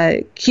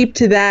can keep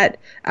to that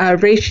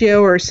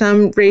ratio or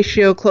some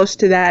ratio close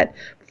to that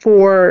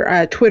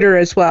for Twitter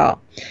as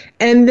well.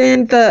 And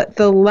then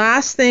the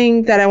last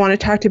thing that I want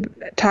to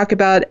talk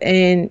about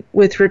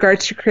with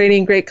regards to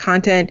creating great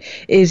content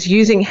is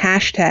using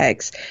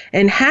hashtags.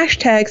 And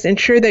hashtags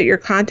ensure that your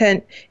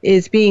content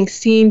is being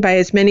seen by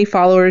as many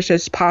followers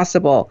as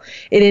possible.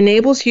 It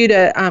enables you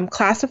to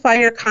classify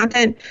your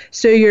content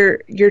so your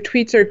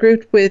tweets are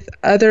grouped with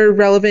other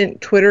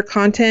relevant Twitter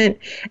content,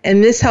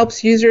 and this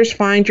helps users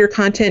find your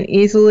content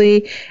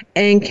easily,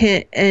 and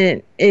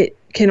it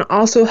can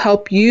also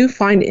help you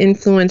find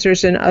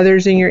influencers and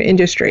others in your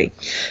industry.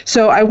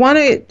 So I want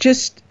to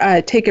just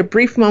take a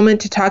brief moment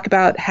to talk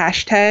about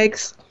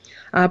hashtags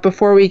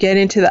before we get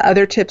into the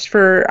other tips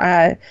for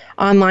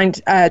online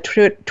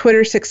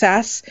Twitter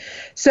success.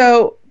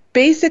 So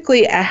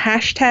basically, a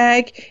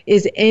hashtag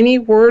is any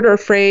word or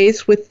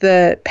phrase with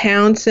the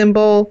pound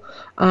symbol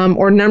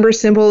or number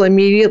symbol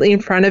immediately in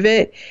front of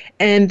it,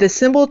 and the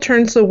symbol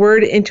turns the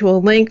word into a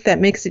link that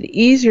makes it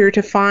easier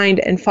to find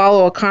and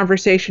follow a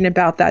conversation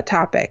about that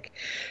topic.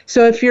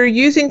 So if you're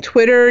using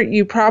Twitter,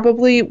 you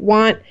probably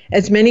want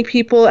as many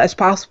people as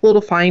possible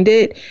to find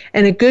it,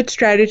 and a good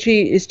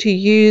strategy is to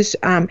use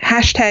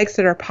hashtags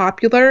that are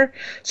popular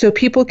so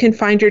people can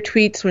find your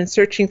tweets when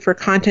searching for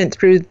content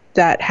through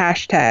that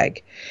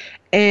hashtag.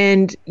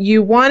 And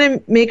you want to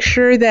make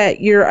sure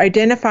that you're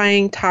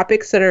identifying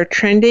topics that are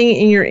trending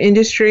in your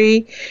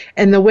industry.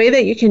 And the way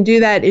that you can do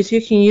that is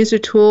you can use a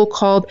tool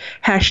called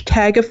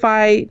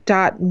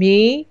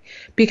hashtagify.me.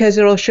 because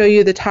it'll show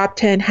you the top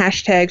 10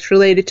 hashtags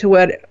related to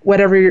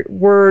whatever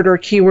word or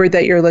keyword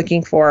that you're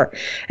looking for.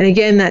 And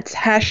again, that's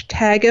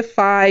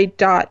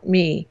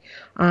hashtagify.me.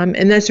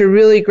 And that's a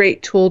really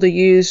great tool to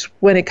use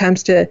when it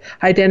comes to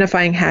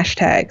identifying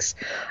hashtags.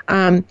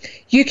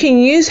 You can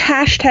use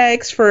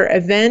hashtags for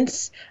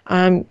events,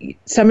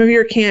 some of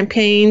your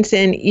campaigns,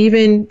 and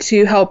even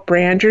to help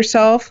brand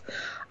yourself.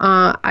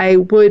 I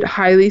would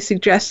highly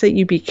suggest that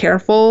you be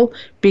careful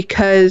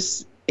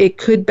because it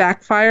could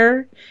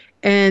backfire.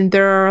 And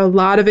there are a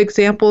lot of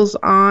examples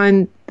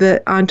on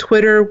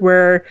Twitter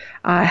where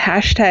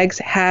hashtags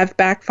have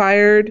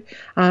backfired,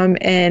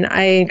 and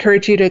I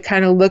encourage you to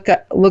kind of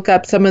look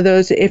up some of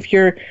those if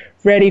you're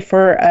ready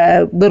for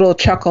a little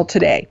chuckle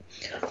today.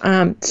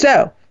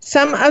 So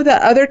some of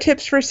the other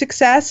tips for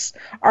success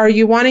are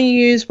you want to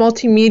use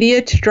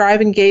multimedia to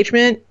drive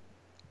engagement.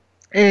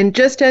 And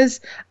just as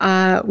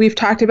we've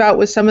talked about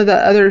with some of the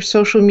other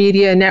social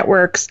media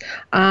networks,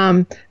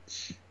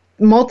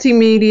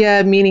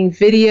 multimedia, meaning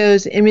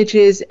videos,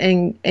 images,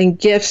 and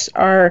GIFs,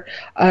 are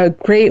a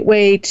great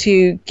way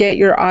to get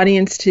your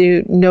audience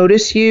to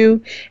notice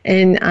you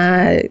and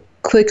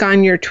click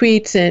on your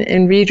tweets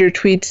and read your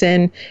tweets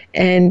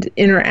and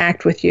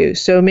interact with you.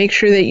 So make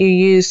sure that you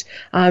use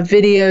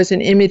videos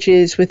and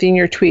images within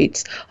your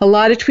tweets. A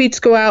lot of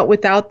tweets go out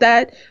without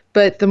that,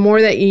 but the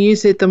more that you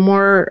use it, the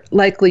more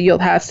likely you'll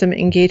have some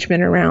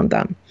engagement around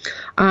them.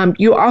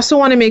 You also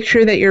want to make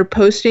sure that you're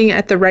posting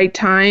at the right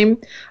time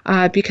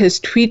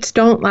because tweets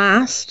don't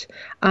last.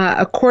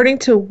 According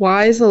to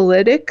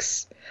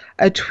Wisealytics,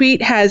 a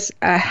tweet has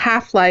a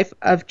half-life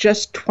of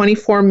just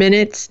 24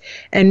 minutes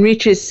and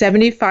reaches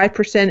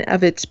 75%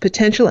 of its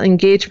potential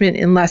engagement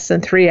in less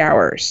than 3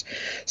 hours.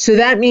 So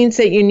that means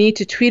that you need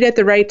to tweet at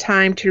the right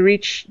time to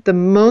reach the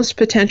most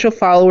potential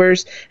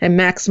followers and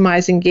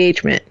maximize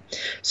engagement.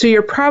 So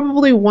you're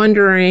probably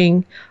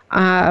wondering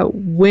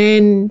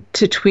when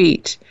to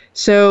tweet.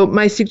 So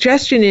my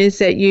suggestion is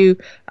that you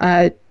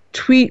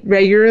tweet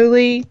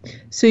regularly.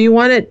 So you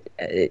want to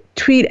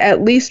tweet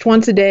at least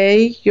once a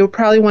day. You'll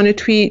probably want to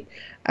tweet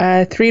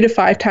 3 to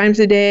 5 times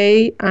a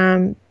day,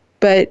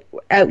 but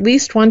at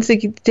least once a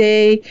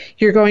day,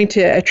 you're going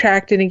to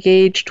attract and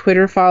engage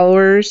Twitter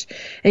followers.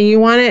 And you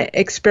want to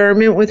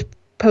experiment with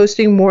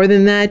posting more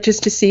than that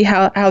just to see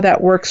how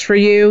that works for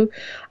you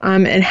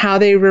and how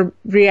they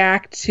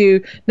react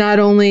to not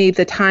only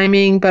the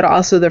timing but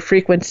also the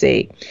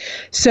frequency.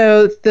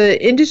 So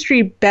the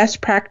industry best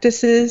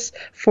practices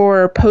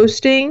for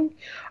posting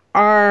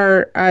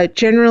are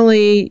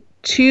generally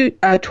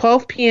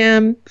 12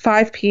 p.m.,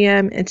 5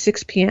 p.m., and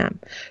 6 p.m.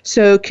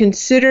 So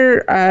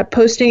consider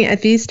posting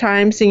at these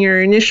times in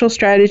your initial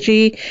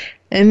strategy,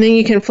 and then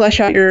you can flesh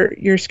out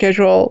your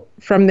schedule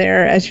from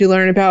there as you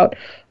learn about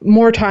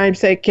more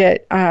times that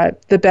get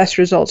the best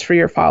results for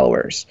your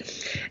followers.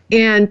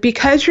 And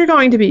because you're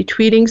going to be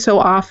tweeting so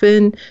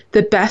often,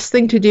 the best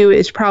thing to do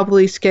is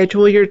probably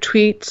schedule your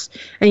tweets.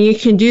 And you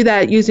can do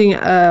that using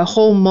a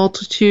whole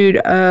multitude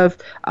of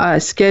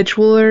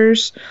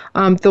schedulers.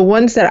 The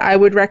ones that I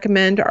would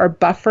recommend are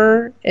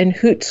Buffer and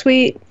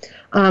Hootsuite.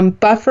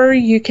 Buffer,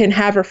 you can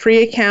have a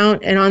free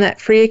account, and on that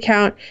free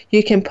account,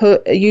 you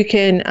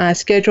can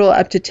schedule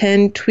up to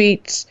 10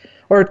 tweets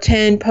or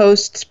 10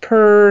 posts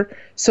per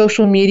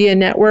social media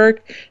network.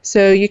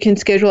 So you can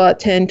schedule out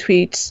 10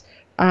 tweets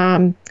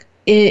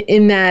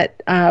in that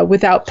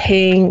without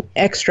paying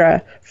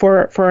extra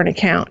for an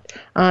account.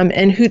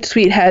 And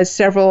Hootsuite has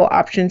several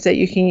options that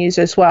you can use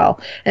as well.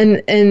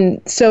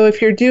 And so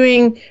if you're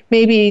doing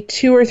maybe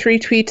 2 or 3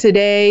 tweets a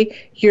day,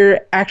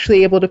 you're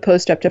actually able to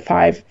post up to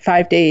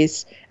five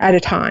days at a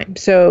time.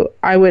 So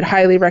I would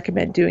highly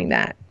recommend doing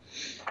that.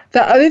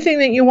 The other thing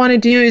that you want to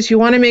do is you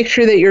want to make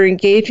sure that you're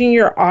engaging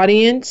your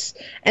audience,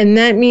 and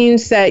that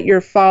means that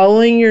you're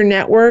following your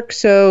network.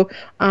 So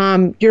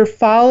your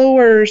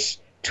followers'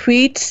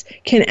 tweets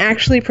can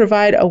actually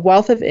provide a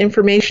wealth of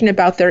information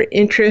about their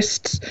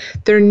interests,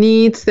 their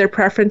needs, their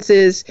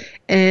preferences,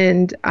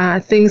 and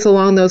things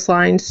along those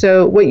lines.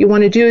 So what you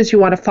want to do is you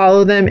want to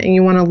follow them and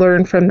you want to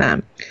learn from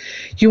them.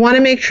 You want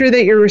to make sure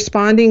that you're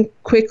responding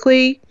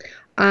quickly.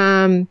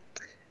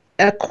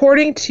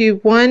 According to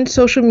one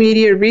social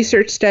media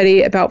research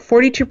study, about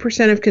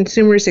 42% of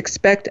consumers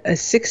expect a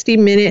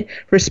 60-minute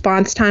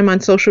response time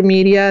on social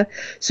media.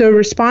 So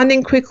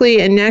responding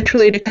quickly and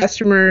naturally to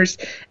customers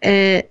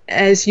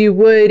as you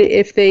would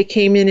if they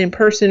came in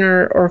person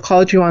or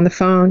called you on the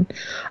phone.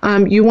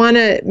 You want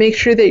to make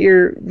sure that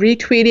you're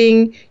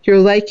retweeting, you're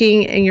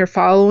liking, and you're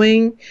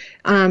following.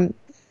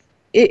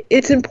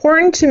 It's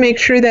important to make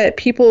sure that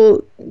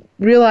people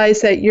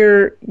realize that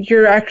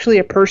you're actually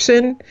a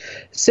person,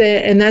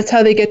 and that's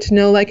how they get to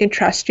know, like, and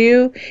trust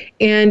you.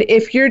 And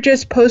if you're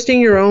just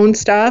posting your own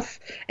stuff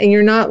and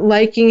you're not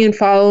liking and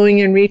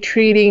following and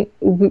retweeting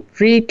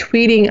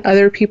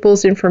other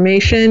people's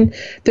information,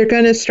 they're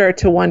going to start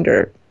to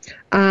wonder.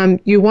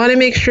 You want to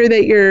make sure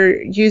that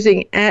you're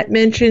using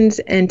 @mentions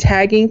and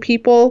tagging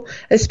people,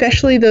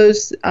 especially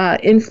those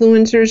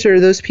influencers or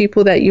those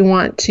people that you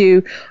want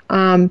to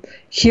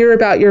hear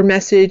about your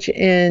message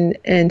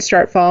and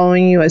start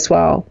following you as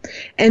well.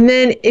 And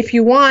then if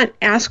you want,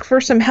 ask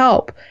for some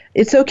help.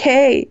 It's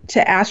okay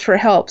to ask for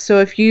help. So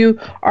if you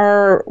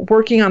are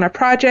working on a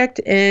project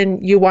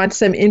and you want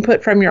some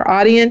input from your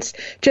audience,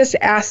 just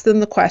ask them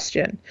the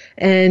question.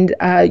 And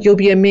you'll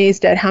be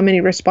amazed at how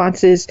many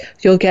responses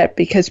you'll get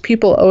because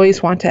people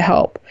always want to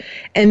help.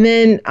 And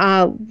then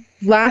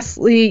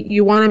lastly,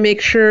 you want to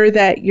make sure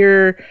that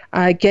you're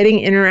getting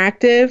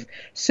interactive.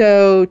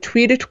 So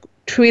tweet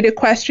a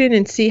question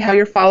and see how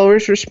your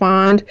followers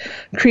respond.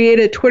 Create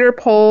a Twitter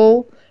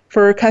poll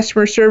for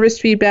customer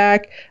service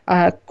feedback,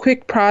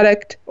 quick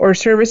product or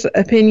service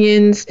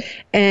opinions,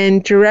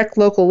 and direct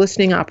local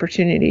listening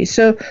opportunities.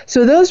 So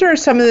those are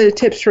some of the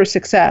tips for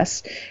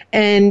success.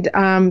 And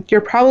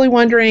you're probably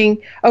wondering,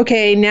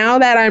 okay, now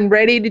that I'm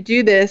ready to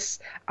do this,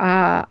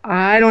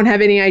 I don't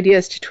have any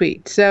ideas to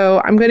tweet.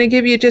 So I'm going to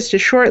give you just a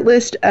short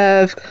list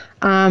of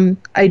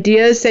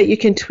ideas that you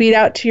can tweet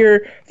out to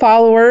your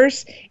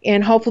followers,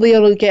 and hopefully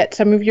it'll get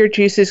some of your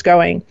juices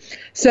going.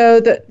 So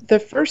the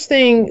first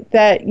thing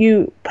that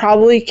you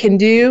probably can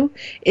do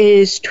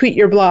is tweet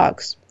your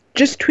blogs.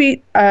 Just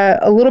tweet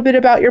a little bit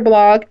about your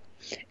blog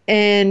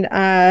and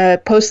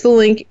post the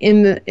link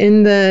in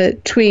the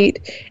tweet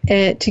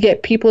to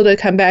get people to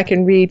come back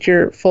and read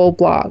your full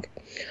blog.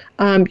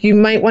 You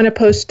might want to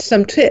post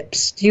some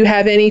tips. Do you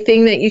have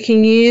anything that you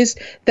can use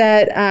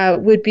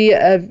that would be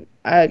of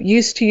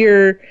use to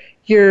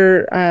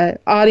your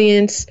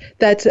audience?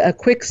 That's a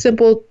quick,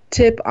 simple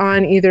tip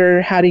on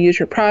either how to use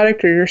your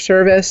product or your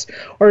service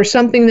or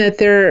something that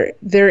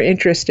they're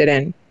interested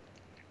in.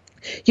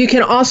 You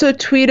can also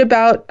tweet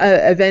about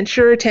events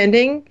you're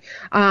attending.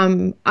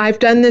 I've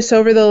done this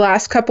over the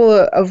last couple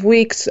of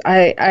weeks.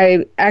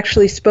 I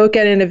actually spoke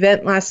at an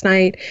event last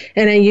night,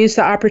 and I used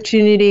the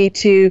opportunity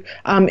to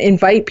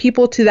invite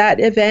people to that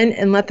event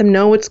and let them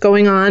know what's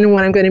going on and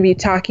what I'm going to be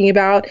talking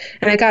about.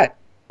 And I got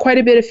quite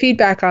a bit of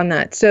feedback on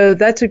that. So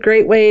that's a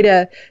great way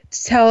to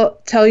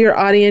tell your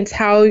audience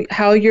how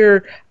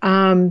you're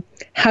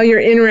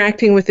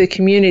interacting with the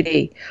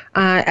community.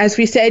 As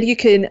we said, you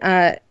can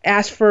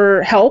ask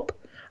for help,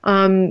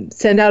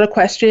 send out a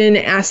question,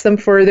 ask them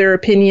for their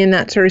opinion,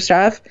 that sort of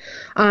stuff.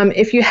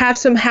 If you have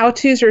some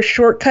how-tos or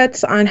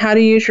shortcuts on how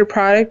to use your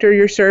product or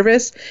your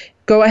service,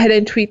 go ahead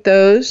and tweet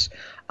those.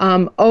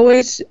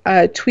 Always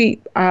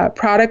tweet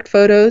product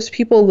photos.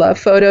 People love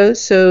photos,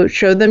 so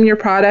show them your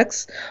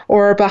products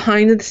or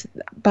behind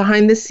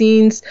the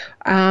scenes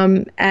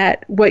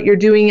at what you're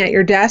doing at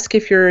your desk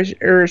if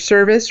you're a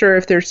service, or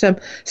if there's some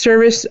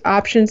service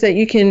options that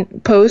you can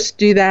post,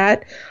 do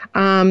that.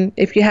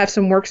 If you have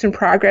some works in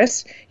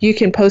progress, you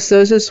can post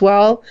those as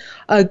well.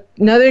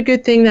 Another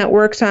good thing that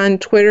works on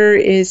Twitter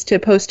is to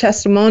post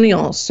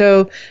testimonials.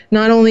 So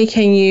not only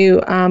can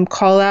you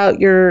call out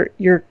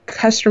your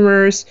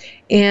customers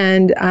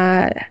and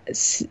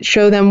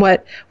show them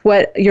what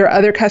your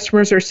other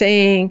customers are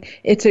saying,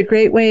 it's a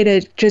great way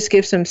to just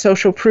give some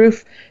social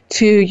proof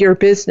to your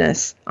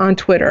business on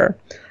Twitter.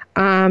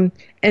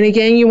 And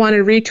again, you want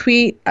to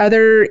retweet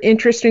other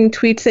interesting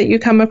tweets that you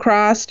come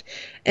across.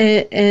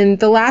 And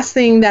the last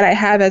thing that I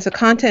have as a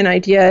content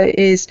idea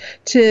is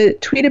to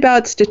tweet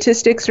about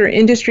statistics or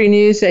industry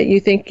news that you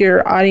think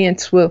your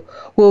audience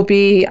will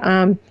be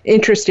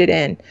interested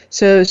in.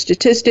 So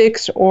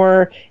statistics,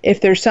 or if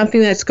there's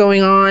something that's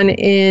going on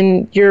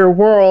in your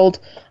world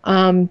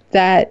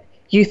that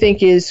you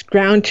think is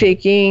ground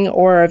shaking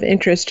or of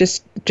interest,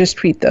 just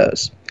tweet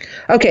those.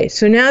 Okay,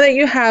 so now that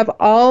you have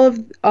all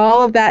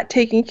of that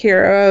taken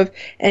care of,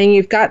 and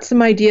you've got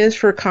some ideas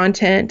for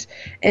content,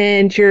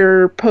 and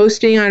you're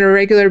posting on a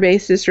regular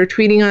basis or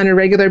tweeting on a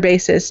regular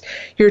basis,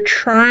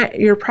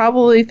 you're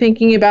probably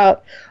thinking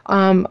about,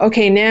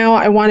 okay, now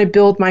I want to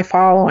build my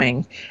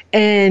following,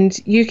 and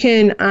you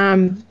can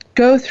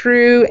go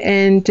through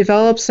and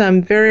develop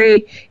some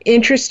very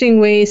interesting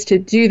ways to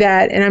do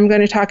that, and I'm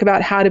going to talk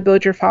about how to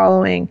build your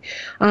following.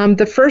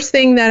 The first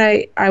thing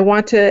that I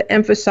want to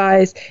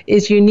emphasize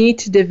is you need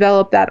to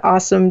develop that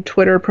awesome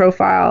Twitter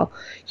profile.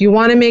 You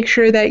want to make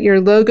sure that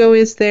your logo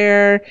is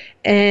there,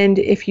 and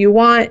if you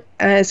want,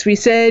 as we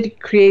said,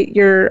 create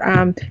your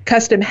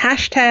custom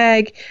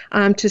hashtag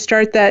to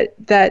start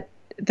that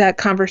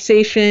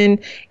conversation.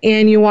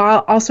 And you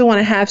also want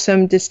to have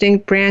some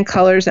distinct brand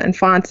colors and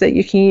fonts that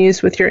you can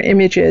use with your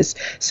images,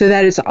 so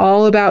that it's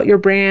all about your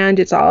brand,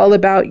 it's all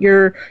about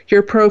your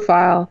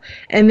profile.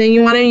 And then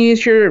you want to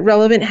use your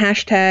relevant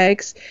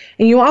hashtags,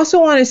 and you also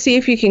want to see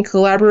if you can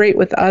collaborate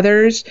with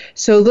others.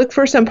 So look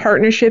for some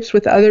partnerships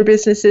with other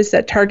businesses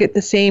that target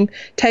the same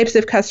types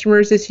of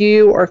customers as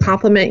you or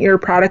complement your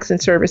products and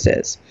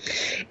services.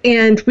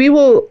 And we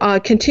will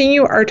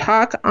continue our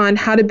talk on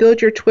how to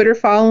build your Twitter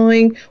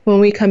following when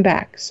we come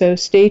back, so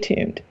stay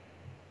tuned.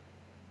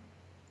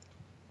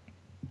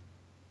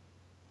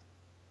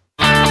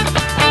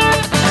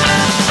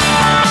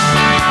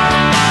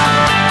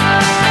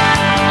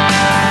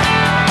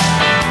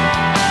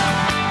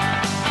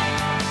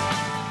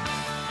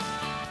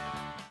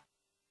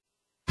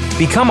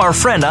 Become our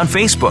friend on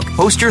Facebook.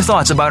 Post your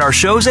thoughts about our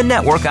shows and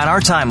network on our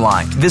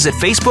timeline. Visit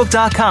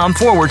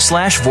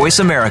facebook.com/Voice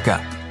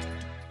America.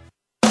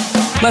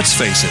 Let's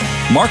face it,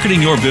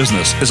 marketing your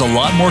business is a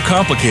lot more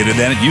complicated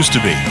than it used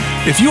to be.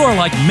 If you are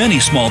like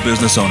many small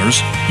business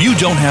owners, you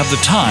don't have the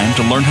time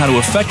to learn how to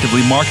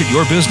effectively market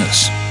your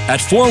business. At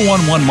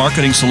 411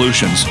 Marketing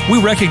Solutions, we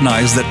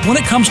recognize that when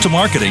it comes to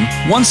marketing,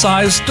 one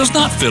size does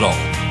not fit all.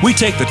 We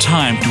take the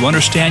time to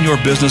understand your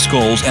business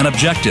goals and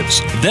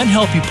objectives, then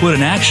help you put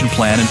an action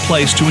plan in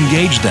place to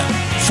engage them.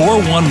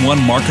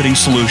 411 Marketing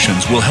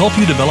Solutions will help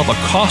you develop a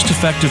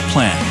cost-effective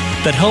plan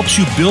that helps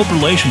you build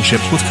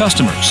relationships with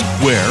customers,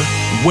 where,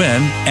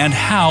 when, and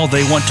how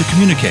they want to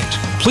communicate.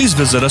 Please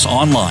visit us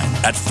online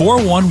at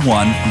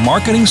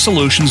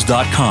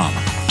 411marketingsolutions.com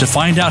to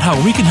find out how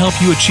we can help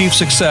you achieve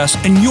success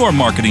in your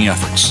marketing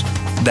efforts.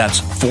 That's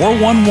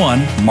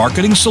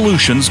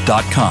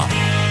 411marketingsolutions.com.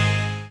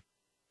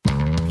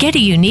 Get a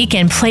unique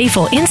and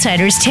playful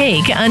insider's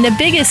take on the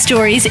biggest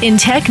stories in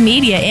tech,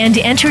 media, and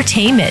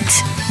entertainment.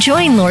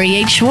 Join Lori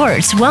H.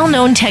 Schwartz,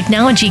 well-known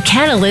technology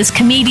catalyst,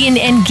 comedian,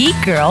 and geek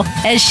girl,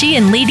 as she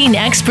and leading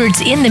experts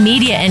in the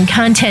media and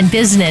content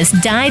business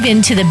dive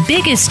into the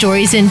biggest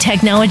stories in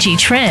technology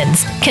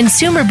trends,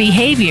 consumer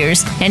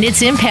behaviors, and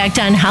its impact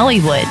on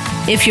Hollywood.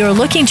 If you're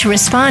looking to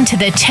respond to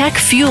the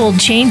tech-fueled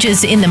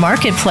changes in the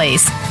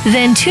marketplace,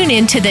 then tune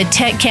in to the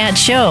Tech Cat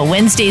Show,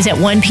 Wednesdays at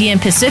 1 p.m.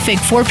 Pacific,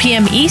 4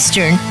 p.m.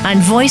 Eastern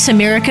on Voice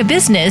America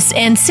Business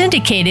and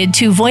syndicated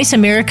to Voice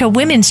America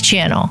Women's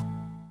Channel.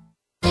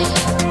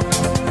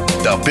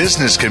 The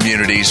business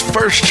community's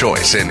first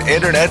choice in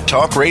Internet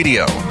Talk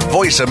Radio.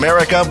 Voice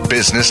America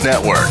Business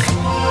Network.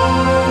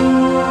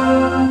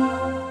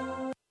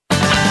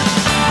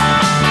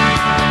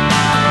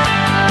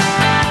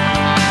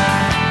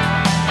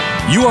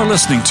 You are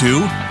listening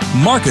to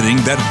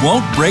Marketing That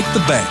Won't Break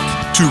the Bank.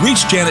 To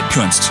reach Janet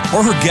Kunst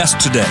or her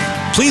guest today,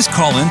 please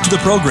call in to the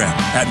program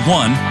at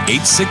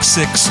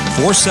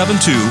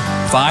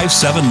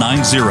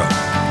 1-866-472-5790.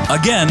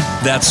 Again,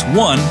 that's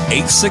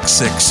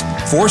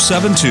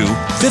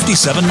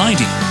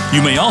 1-866-472-5790.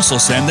 You may also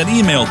send an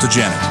email to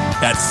Janet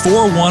at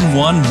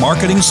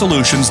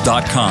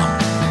 411marketingsolutions.com.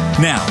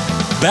 Now,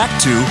 back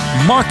to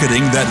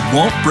Marketing That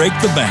Won't Break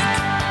the Bank.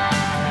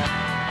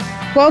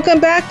 Welcome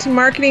back to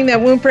Marketing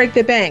That Won't Break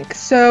the Bank.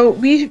 So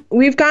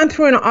we've gone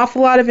through an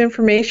awful lot of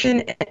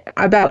information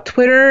about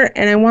Twitter,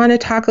 and I want to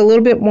talk a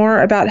little bit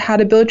more about how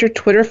to build your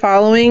Twitter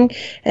following,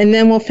 and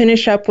then we'll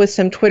finish up with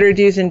some Twitter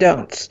do's and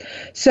don'ts.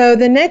 So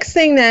the next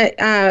thing that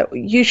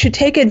you should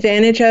take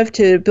advantage of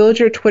to build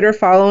your Twitter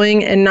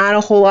following, and not a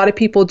whole lot of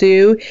people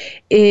do,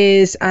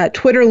 is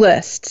Twitter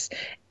lists.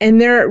 And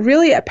they're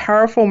really a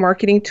powerful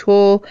marketing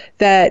tool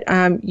that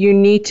you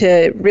need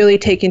to really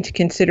take into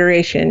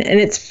consideration. And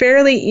it's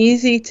fairly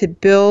easy to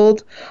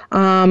build.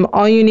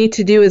 All you need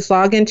to do is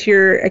log into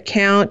your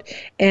account,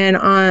 and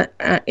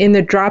in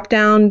the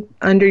drop-down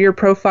under your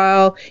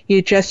profile,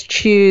 you just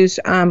choose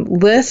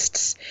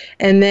lists,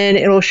 and then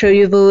it'll show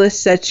you the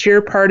list that you're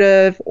part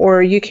of,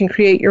 or you can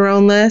create your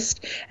own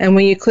list. And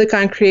when you click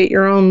on create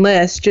your own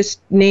list, just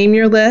name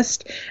your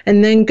list,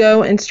 and then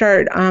go and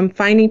start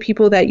finding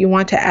people that you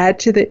want to add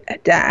to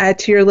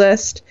your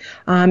list,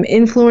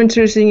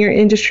 influencers in your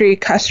industry,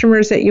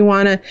 customers that you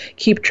want to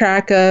keep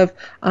track of.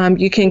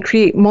 You can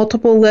create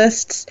multiple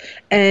lists,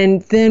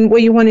 and then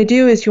what you want to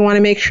do is you want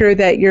to make sure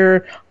that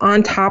you're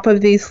on top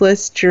of these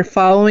lists, you're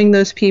following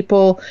those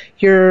people,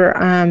 you're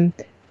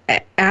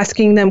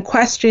asking them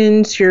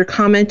questions, you're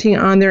commenting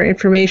on their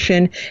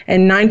information,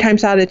 and 9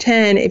 times out of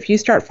 10, if you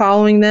start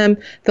following them,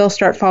 they'll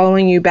start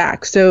following you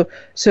back. So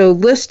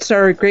lists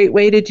are a great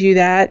way to do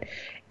that.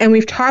 And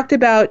we've talked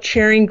about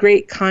sharing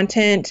great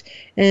content,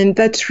 and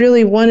that's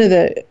really one of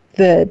the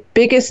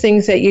biggest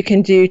things that you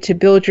can do to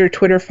build your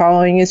Twitter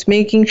following, is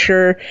making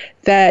sure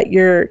that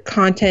your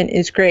content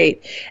is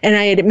great. And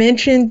I had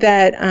mentioned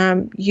that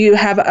you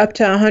have up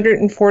to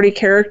 140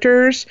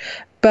 characters,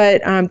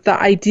 but the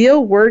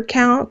ideal word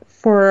count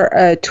for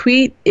a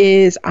tweet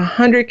is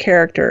 100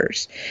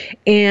 characters.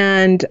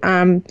 And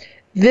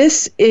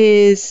this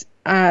is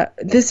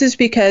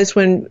because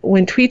when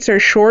tweets are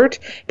short,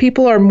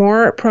 people are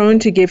more prone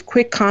to give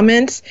quick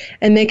comments,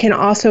 and they can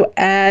also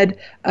add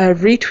a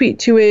retweet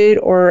to it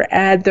or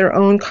add their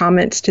own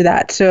comments to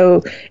that.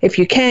 So if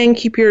you can,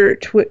 keep your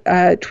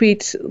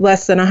tweets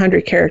less than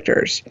 100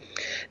 characters.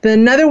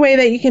 Another way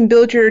that you can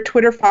build your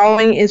Twitter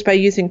following is by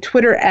using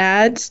Twitter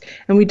ads,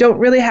 and we don't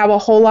really have a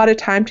whole lot of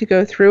time to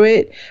go through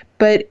it,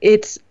 but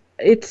it's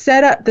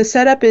set up. The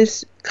setup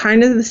is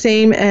kind of the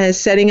same as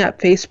setting up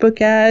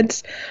Facebook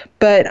ads,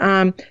 but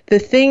the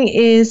thing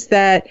is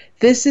that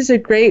this is a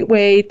great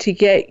way to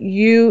get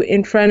you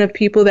in front of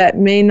people that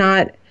may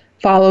not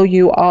follow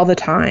you all the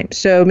time.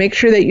 So make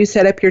sure that you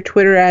set up your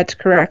Twitter ads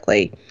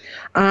correctly.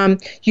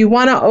 You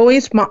want to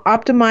always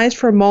optimize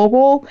for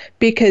mobile,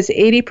 because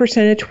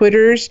 80% of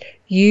Twitters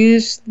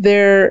use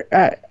their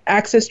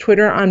access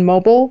Twitter on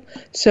mobile.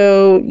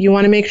 So you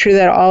want to make sure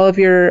that all of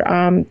your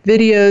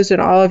videos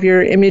and all of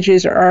your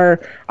images are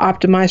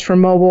optimized for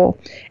mobile.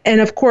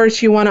 And of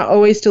course, you want to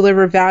always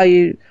deliver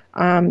value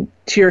to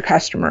your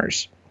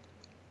customers.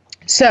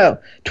 So,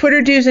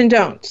 Twitter do's and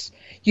don'ts.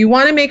 You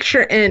want to make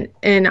sure, and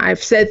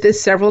I've said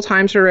this several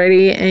times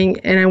already,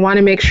 and I want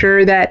to make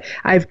sure that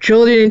I've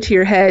drilled it into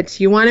your heads.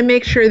 You want to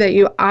make sure that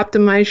you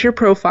optimize your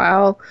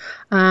profile,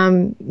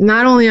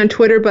 not only on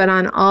Twitter, but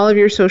on all of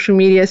your social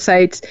media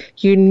sites.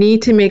 You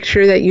need to make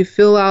sure that you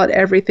fill out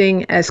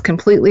everything as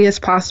completely as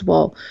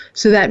possible.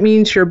 So that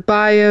means your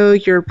bio,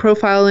 your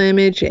profile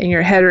image, and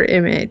your header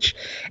image.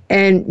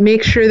 And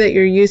make sure that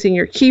you're using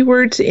your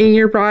keywords in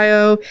your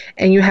bio,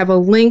 and you have a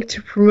link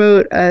to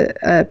promote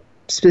a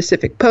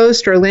specific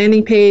post or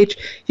landing page.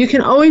 You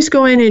can always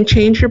go in and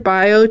change your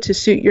bio to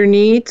suit your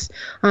needs.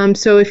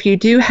 So if you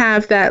do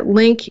have that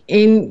link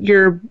in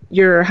your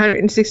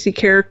 160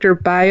 character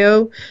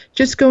bio,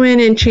 just go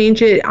in and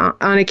change it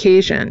on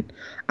occasion.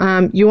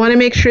 You want to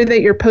make sure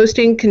that you're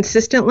posting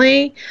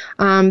consistently.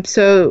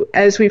 So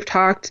as we've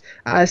talked,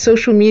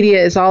 social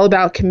media is all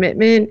about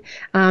commitment.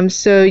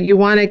 So you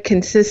want to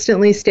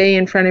consistently stay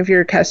in front of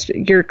your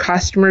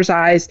customers'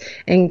 eyes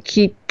and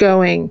keep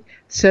going,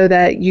 so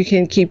that you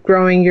can keep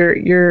growing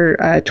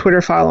your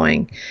Twitter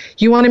following.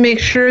 You want to make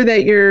sure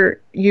that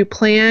you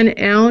plan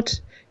out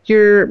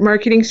your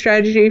marketing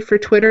strategy for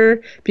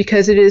Twitter,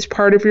 because it is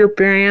part of your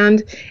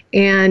brand.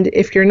 And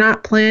if you're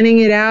not planning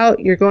it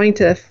out, you're going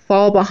to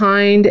fall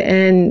behind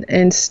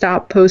and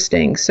stop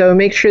posting. So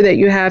make sure that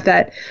you have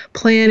that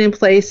plan in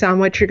place on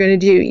what you're going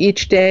to do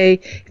each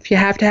day. If you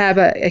have to have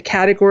a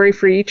category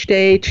for each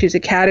day, choose a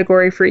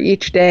category for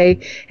each day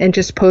and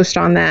just post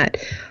on that.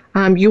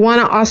 You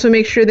want to also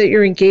make sure that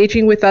you're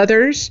engaging with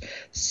others.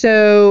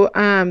 So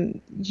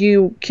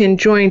you can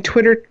join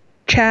Twitter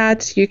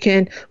chats. You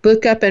can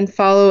look up and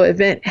follow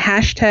event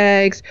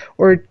hashtags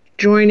or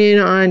join in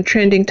on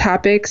trending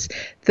topics.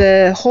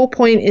 The whole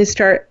point is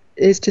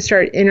to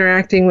start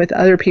interacting with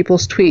other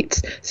people's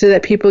tweets so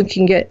that people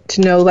can get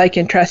to know, like,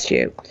 and trust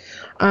you.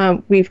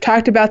 We've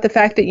talked about the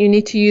fact that you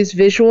need to use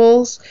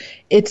visuals.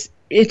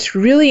 It's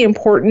really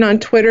important on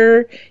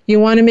Twitter. You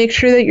want to make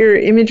sure that your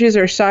images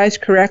are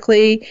sized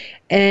correctly,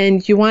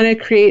 and you want to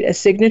create a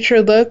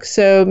signature look.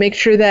 So make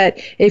sure that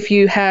if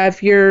you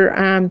have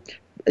your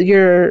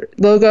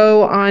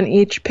logo on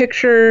each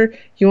picture,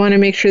 you want to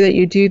make sure that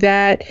you do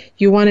that.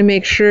 You want to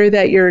make sure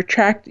that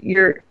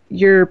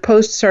your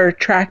posts are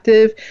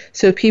attractive,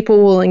 so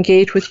people will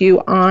engage with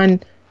you on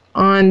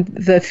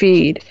the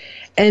feed.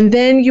 And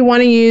then you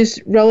want to use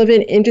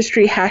relevant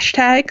industry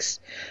hashtags.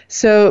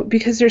 So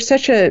because they're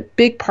such a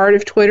big part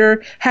of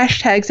Twitter,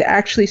 hashtags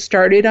actually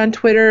started on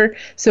Twitter,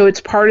 so it's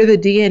part of the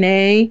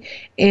DNA,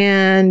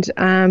 and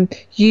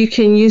you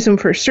can use them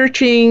for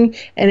searching,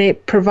 and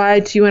it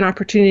provides you an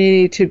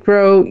opportunity to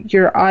grow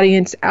your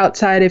audience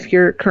outside of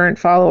your current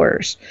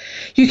followers.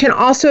 You can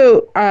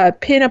also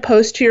pin a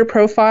post to your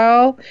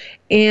profile,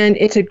 and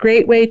it's a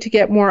great way to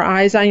get more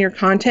eyes on your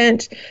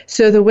content.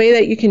 So the way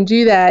that you can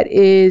do that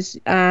is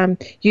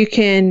you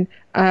can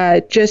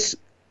just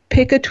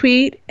pick a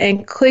tweet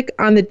and click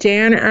on the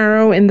down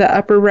arrow in the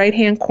upper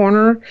right-hand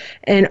corner.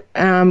 And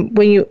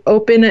when you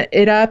open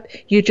it up,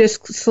 you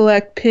just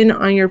select pin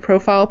on your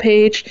profile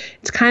page.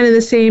 It's kind of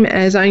the same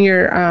as on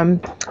your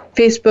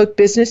Facebook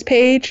business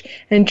page.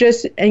 And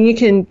you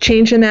can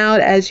change them out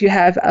as you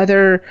have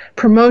other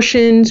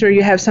promotions or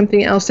you have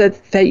something else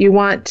that you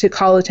want to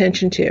call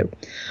attention to.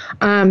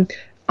 On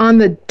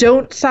the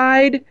don't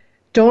side,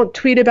 don't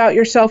tweet about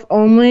yourself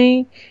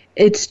only.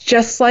 It's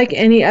just like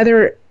any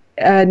other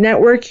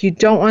network. You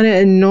don't want to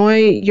annoy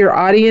your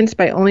audience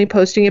by only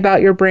posting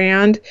about your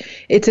brand.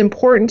 It's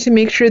important to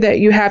make sure that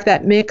you have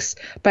that mix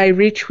by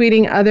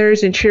retweeting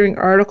others and sharing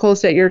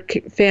articles that your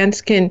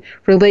fans can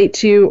relate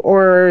to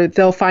or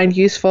they'll find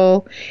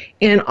useful.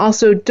 And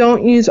also,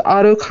 don't use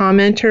auto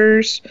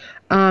commenters.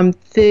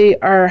 They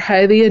are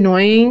highly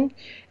annoying,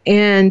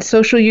 and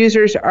social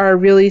users are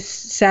really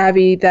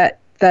savvy that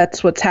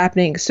that's what's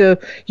happening. So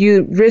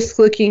you risk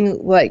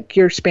looking like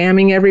you're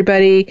spamming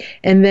everybody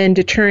and then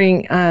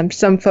deterring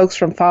some folks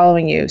from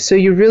following you. So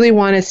you really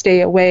want to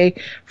stay away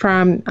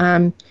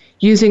from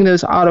using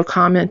those auto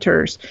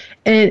commenters.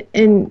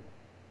 And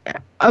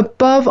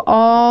above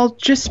all,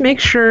 just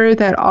make sure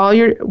that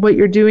what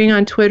you're doing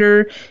on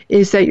Twitter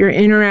is that you're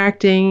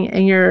interacting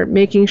and you're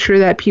making sure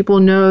that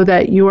people know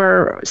that you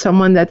are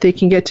someone that they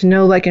can get to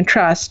know, like, and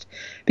trust,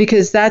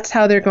 because that's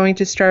how they're going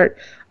to start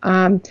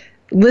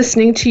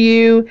listening to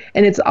you,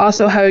 and it's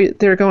also how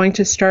they're going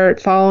to start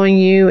following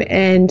you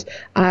and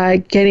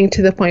getting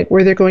to the point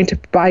where they're going to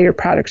buy your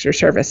products or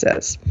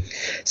services.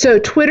 So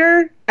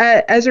Twitter,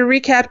 as a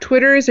recap,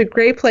 Twitter is a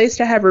great place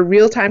to have a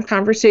real-time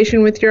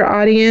conversation with your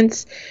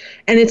audience,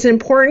 and it's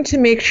important to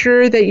make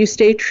sure that you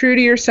stay true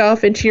to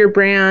yourself and to your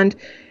brand.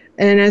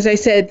 And as I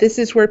said, this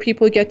is where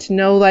people get to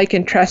know, like,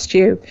 and trust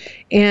you,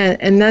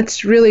 and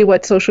that's really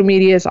what social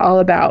media is all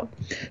about.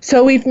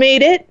 So we've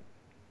made it.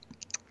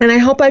 And I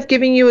hope I've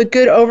given you a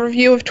good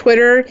overview of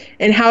Twitter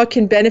and how it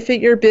can benefit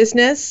your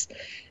business.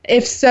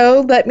 If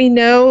so, let me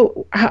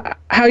know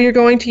how you're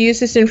going to use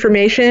this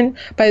information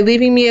by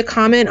leaving me a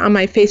comment on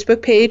my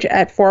Facebook page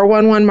at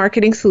 411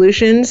 Marketing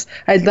Solutions.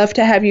 I'd love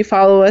to have you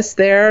follow us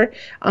there.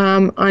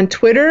 On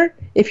Twitter,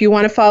 if you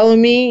want to follow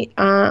me,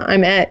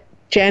 I'm at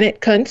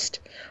Janet Kunst.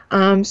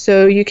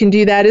 So you can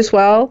do that as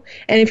well.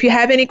 And if you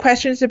have any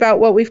questions about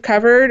what we've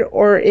covered,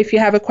 or if you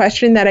have a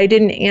question that I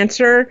didn't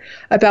answer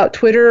about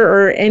Twitter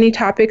or any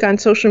topic on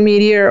social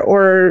media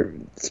or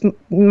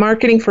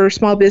marketing for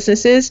small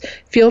businesses,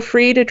 feel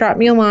free to drop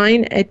me a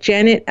line at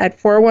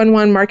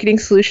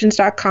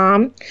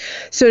janet@411marketingsolutions.com.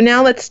 So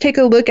now let's take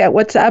a look at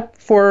what's up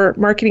for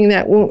Marketing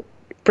That Won't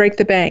Break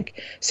the Bank.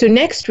 So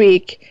next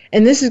week,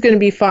 and this is going to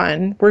be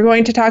fun, we're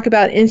going to talk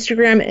about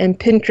Instagram and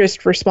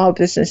Pinterest for small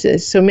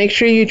businesses. So make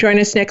sure you join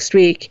us next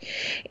week.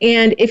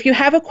 And if you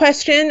have a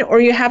question or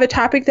you have a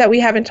topic that we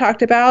haven't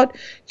talked about,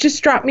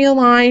 just drop me a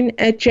line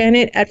at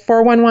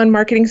Janet@411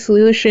 Marketing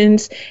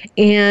Solutions,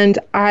 and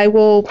I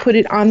will put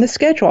it on the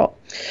schedule.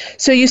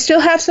 So you still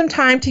have some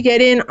time to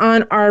get in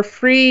on our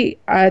free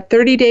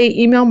 30-day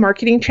email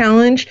marketing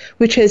challenge,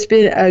 which has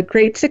been a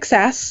great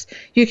success.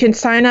 You can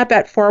sign up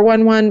at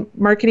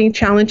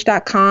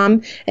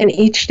 411marketingchallenge.com, and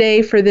each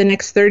day for the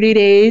next 30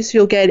 days,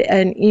 you'll get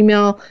an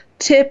email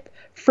tip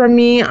from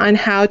me on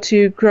how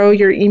to grow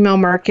your email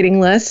marketing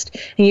list.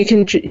 And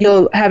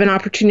you'll have an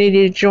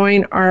opportunity to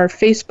join our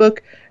Facebook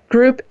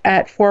group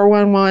at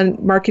 411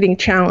 Marketing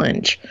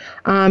Challenge.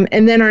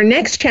 And then our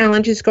next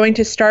challenge is going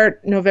to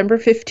start November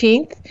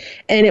 15th,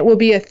 and it will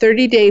be a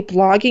 30-day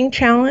blogging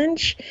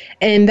challenge,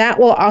 and that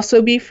will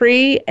also be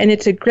free, and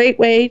it's a great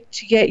way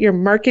to get your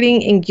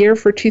marketing in gear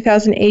for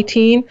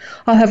 2018.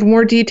 I'll have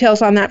more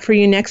details on that for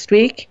you next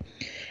week.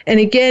 And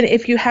again,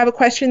 if you have a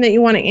question that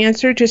you want to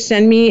answer, just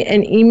send me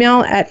an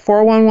email at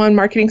 411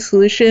 Marketing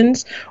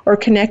Solutions or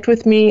connect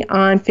with me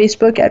on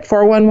Facebook at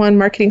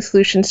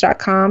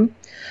 411marketingsolutions.com.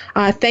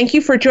 Thank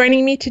you for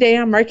joining me today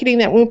on Marketing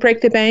That Won't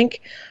Break the Bank.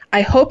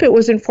 I hope it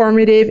was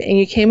informative and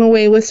you came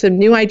away with some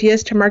new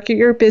ideas to market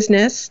your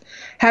business.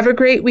 Have a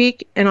great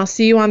week, and I'll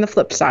see you on the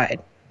flip side.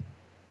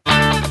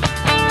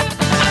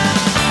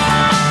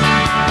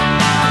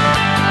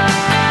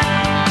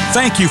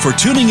 Thank you for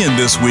tuning in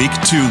this week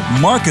to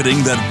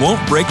Marketing That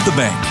Won't Break the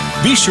Bank.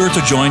 Be sure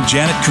to join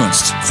Janet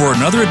Kunst for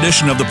another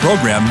edition of the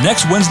program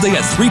next Wednesday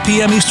at 3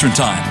 p.m. Eastern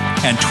Time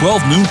and 12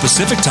 noon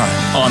Pacific Time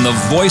on the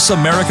Voice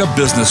America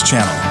Business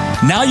Channel.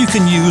 Now you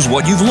can use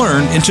what you've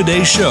learned in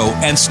today's show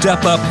and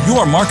step up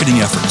your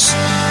marketing efforts.